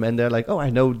problem and they're like, oh,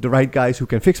 I know the right guys who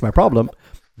can fix my problem,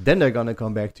 then they're going to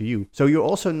come back to you. So you're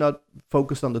also not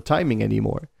focused on the timing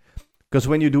anymore. Because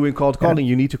when you're doing cold calling,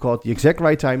 you need to call at the exact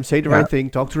right time, say the right thing,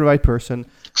 talk to the right person.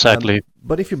 Exactly.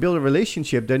 But if you build a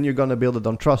relationship, then you're going to build it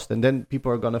on trust. And then people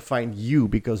are going to find you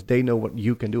because they know what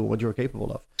you can do, what you're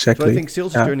capable of. Exactly. So I think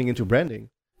sales is turning into branding.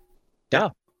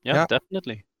 Yeah,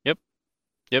 definitely. Yep.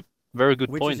 Very good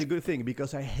point. Which is a good thing,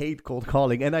 because I hate cold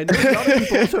calling. And I know a lot of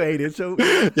people also hate it. So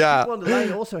people on the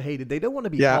line also hate it. They don't want to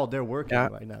be called. They're working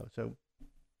right now. So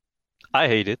I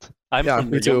hate it.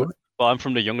 Me too. Well, I'm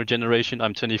from the younger generation.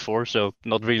 I'm 24, so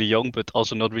not really young, but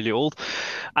also not really old.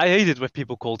 I hate it when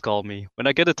people cold call me. When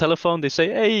I get a telephone, they say,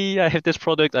 hey, I have this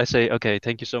product. I say, okay,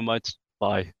 thank you so much.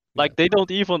 Bye. Like, they don't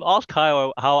even ask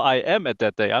how I am at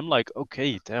that day. I'm like,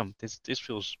 okay, damn, this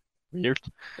feels weird.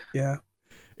 Yeah.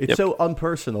 It's so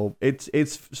unpersonal.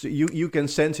 It's you can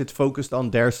sense it focused on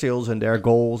their sales and their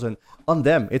goals and on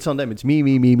them. It's on them. It's me,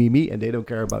 and they don't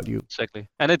care about you. Exactly.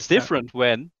 And it's different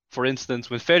when, for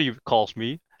instance, when Ferry calls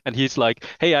me, and he's like,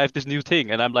 hey, I have this new thing.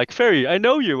 And I'm like, Ferry, I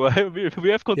know you. We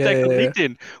have contact on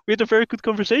LinkedIn. We had a very good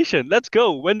conversation. Let's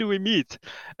go. When do we meet?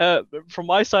 From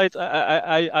my side,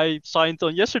 I signed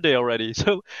on yesterday already.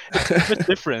 So it's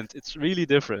different. It's really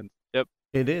different. Yep.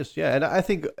 It is, yeah. And I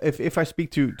think if I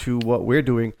speak to what we're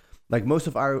doing, like most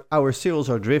of our sales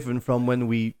are driven from when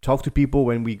we talk to people,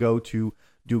 when we go to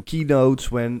do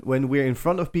keynotes, when we're in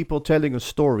front of people telling a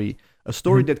story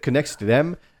that connects to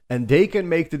them. and they can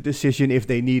make the decision if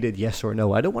they need it, yes or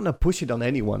no. I don't want to push it on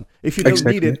anyone. If you don't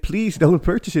need it, please don't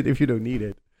purchase it if you don't need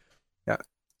it. Yeah.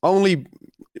 Only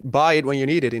buy it when you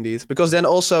need it, indeed. Because then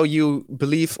also you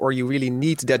believe or you really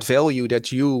need that value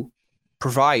that you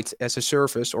provide as a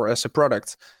service or as a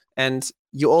product. And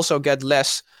you also get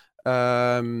less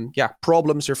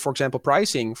problems with, for example,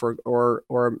 pricing or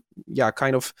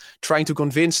kind of trying to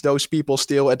convince those people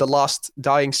still at the last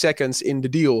dying seconds in the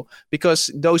deal,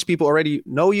 because those people already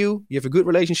know you have a good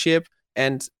relationship,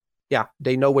 and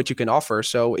they know what you can offer.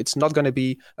 So it's not going to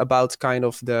be about kind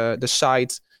of the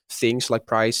side things like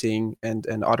pricing and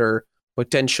other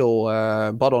potential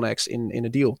bottlenecks in a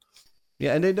deal.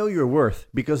 Yeah, and they know your worth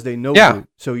because they know you.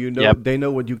 So they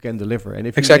know what you can deliver. And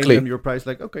if you name them your price,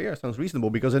 like, okay, sounds reasonable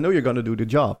because I know you're going to do the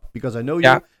job, because I know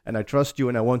you and I trust you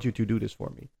and I want you to do this for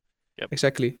me. Yep.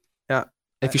 Exactly. Yeah.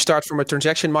 If you start from a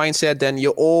transaction mindset, then you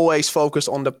always focus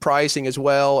on the pricing as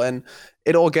well, and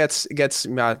it all gets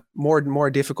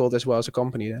more difficult as well as a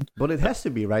company then. But it has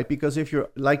to be, right? Because if you're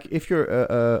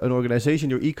an organization,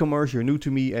 you're e-commerce, you're new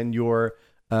to me, and your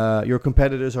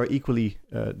competitors are equally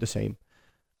the same.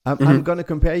 I'm going to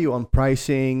compare you on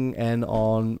pricing and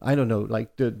on, I don't know,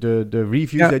 like the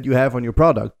reviews that you have on your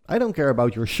product. I don't care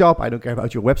about your shop. I don't care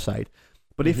about your website.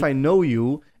 But if I know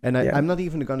you, and I'm not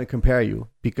even going to compare you,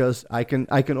 because I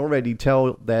can already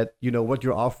tell that, what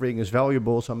you're offering is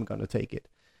valuable, so I'm going to take it.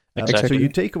 So you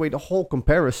take away the whole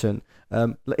comparison.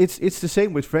 It's the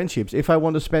same with friendships. If I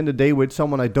want to spend a day with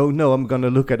someone I don't know, I'm going to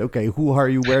look at, okay, who are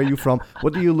you? Where are you from?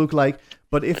 What do you look like?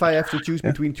 But if I have to choose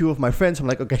between two of my friends, I'm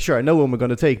like, okay, sure, I know who I'm going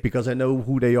to take because I know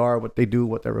who they are, what they do,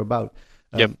 what they're about.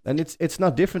 And it's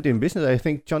not different in business. I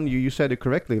think, Tjan, you said it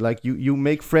correctly. Like you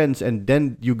make friends and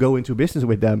then you go into business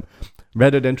with them,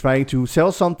 rather than trying to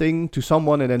sell something to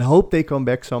someone and then hope they come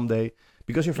back someday,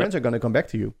 because your friends are going to come back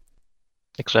to you.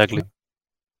 Exactly.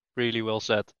 Really well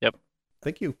said. Yep.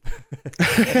 Thank you.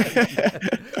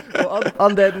 Well,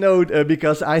 on that note,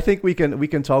 because I think we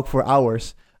can talk for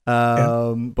hours.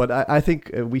 But I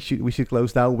think we should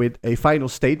close down with a final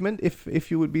statement, if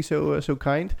you would be so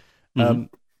kind.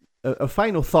 A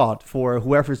final thought for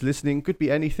whoever's listening, could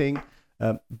be anything.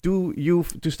 To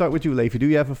start with you, Levi, do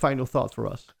you have a final thought for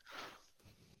us?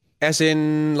 As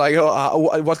in, like,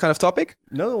 what kind of topic?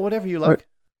 No, whatever you like.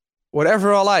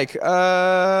 Whatever I like.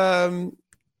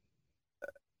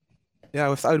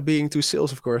 Without being too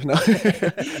sales, of course. No,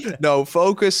 no.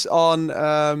 Focus on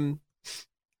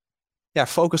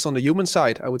focus on the human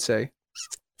side, I would say.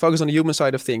 Focus on the human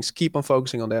side of things. Keep on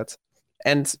focusing on that.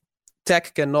 And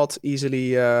tech cannot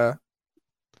easily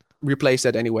replace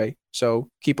that anyway. So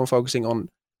keep on focusing on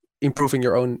improving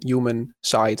your own human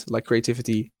side, like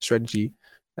creativity, strategy,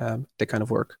 that kind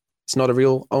of work. It's not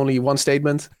only one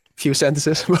statement, few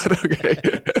sentences, but okay.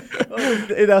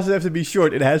 Well, it doesn't have to be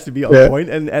short. It has to be on point.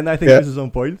 And I think this is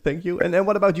on point. Thank you. And then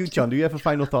what about you, Tjan? Do you have a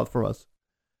final thought for us?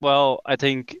 Well, I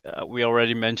think we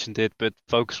already mentioned it, but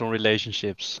focus on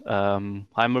relationships. I'm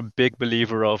a big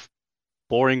believer of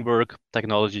boring work,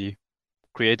 technology,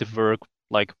 creative work,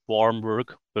 like warm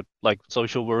work, but like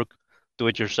social work, do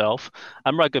it yourself.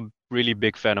 I'm like a really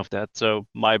big fan of that. So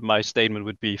my statement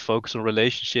would be focus on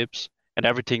relationships, and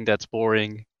everything that's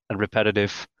boring and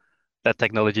repetitive, let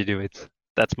technology do it.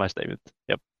 That's my statement.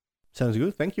 Yep. Sounds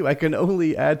good. Thank you. I can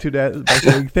only add to that by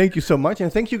saying thank you so much.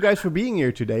 And thank you guys for being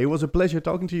here today. It was a pleasure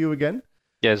talking to you again.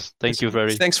 Yes, thank you,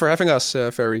 Ferry. Thanks for having us,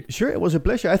 Ferry. Sure, it was a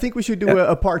pleasure. I think we should do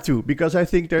a part 2, because I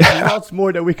think there's lots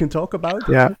more that we can talk about.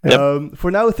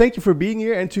 For now, thank you for being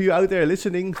here. And to you out there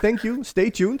listening, thank you. Stay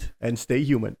tuned and stay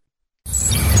human.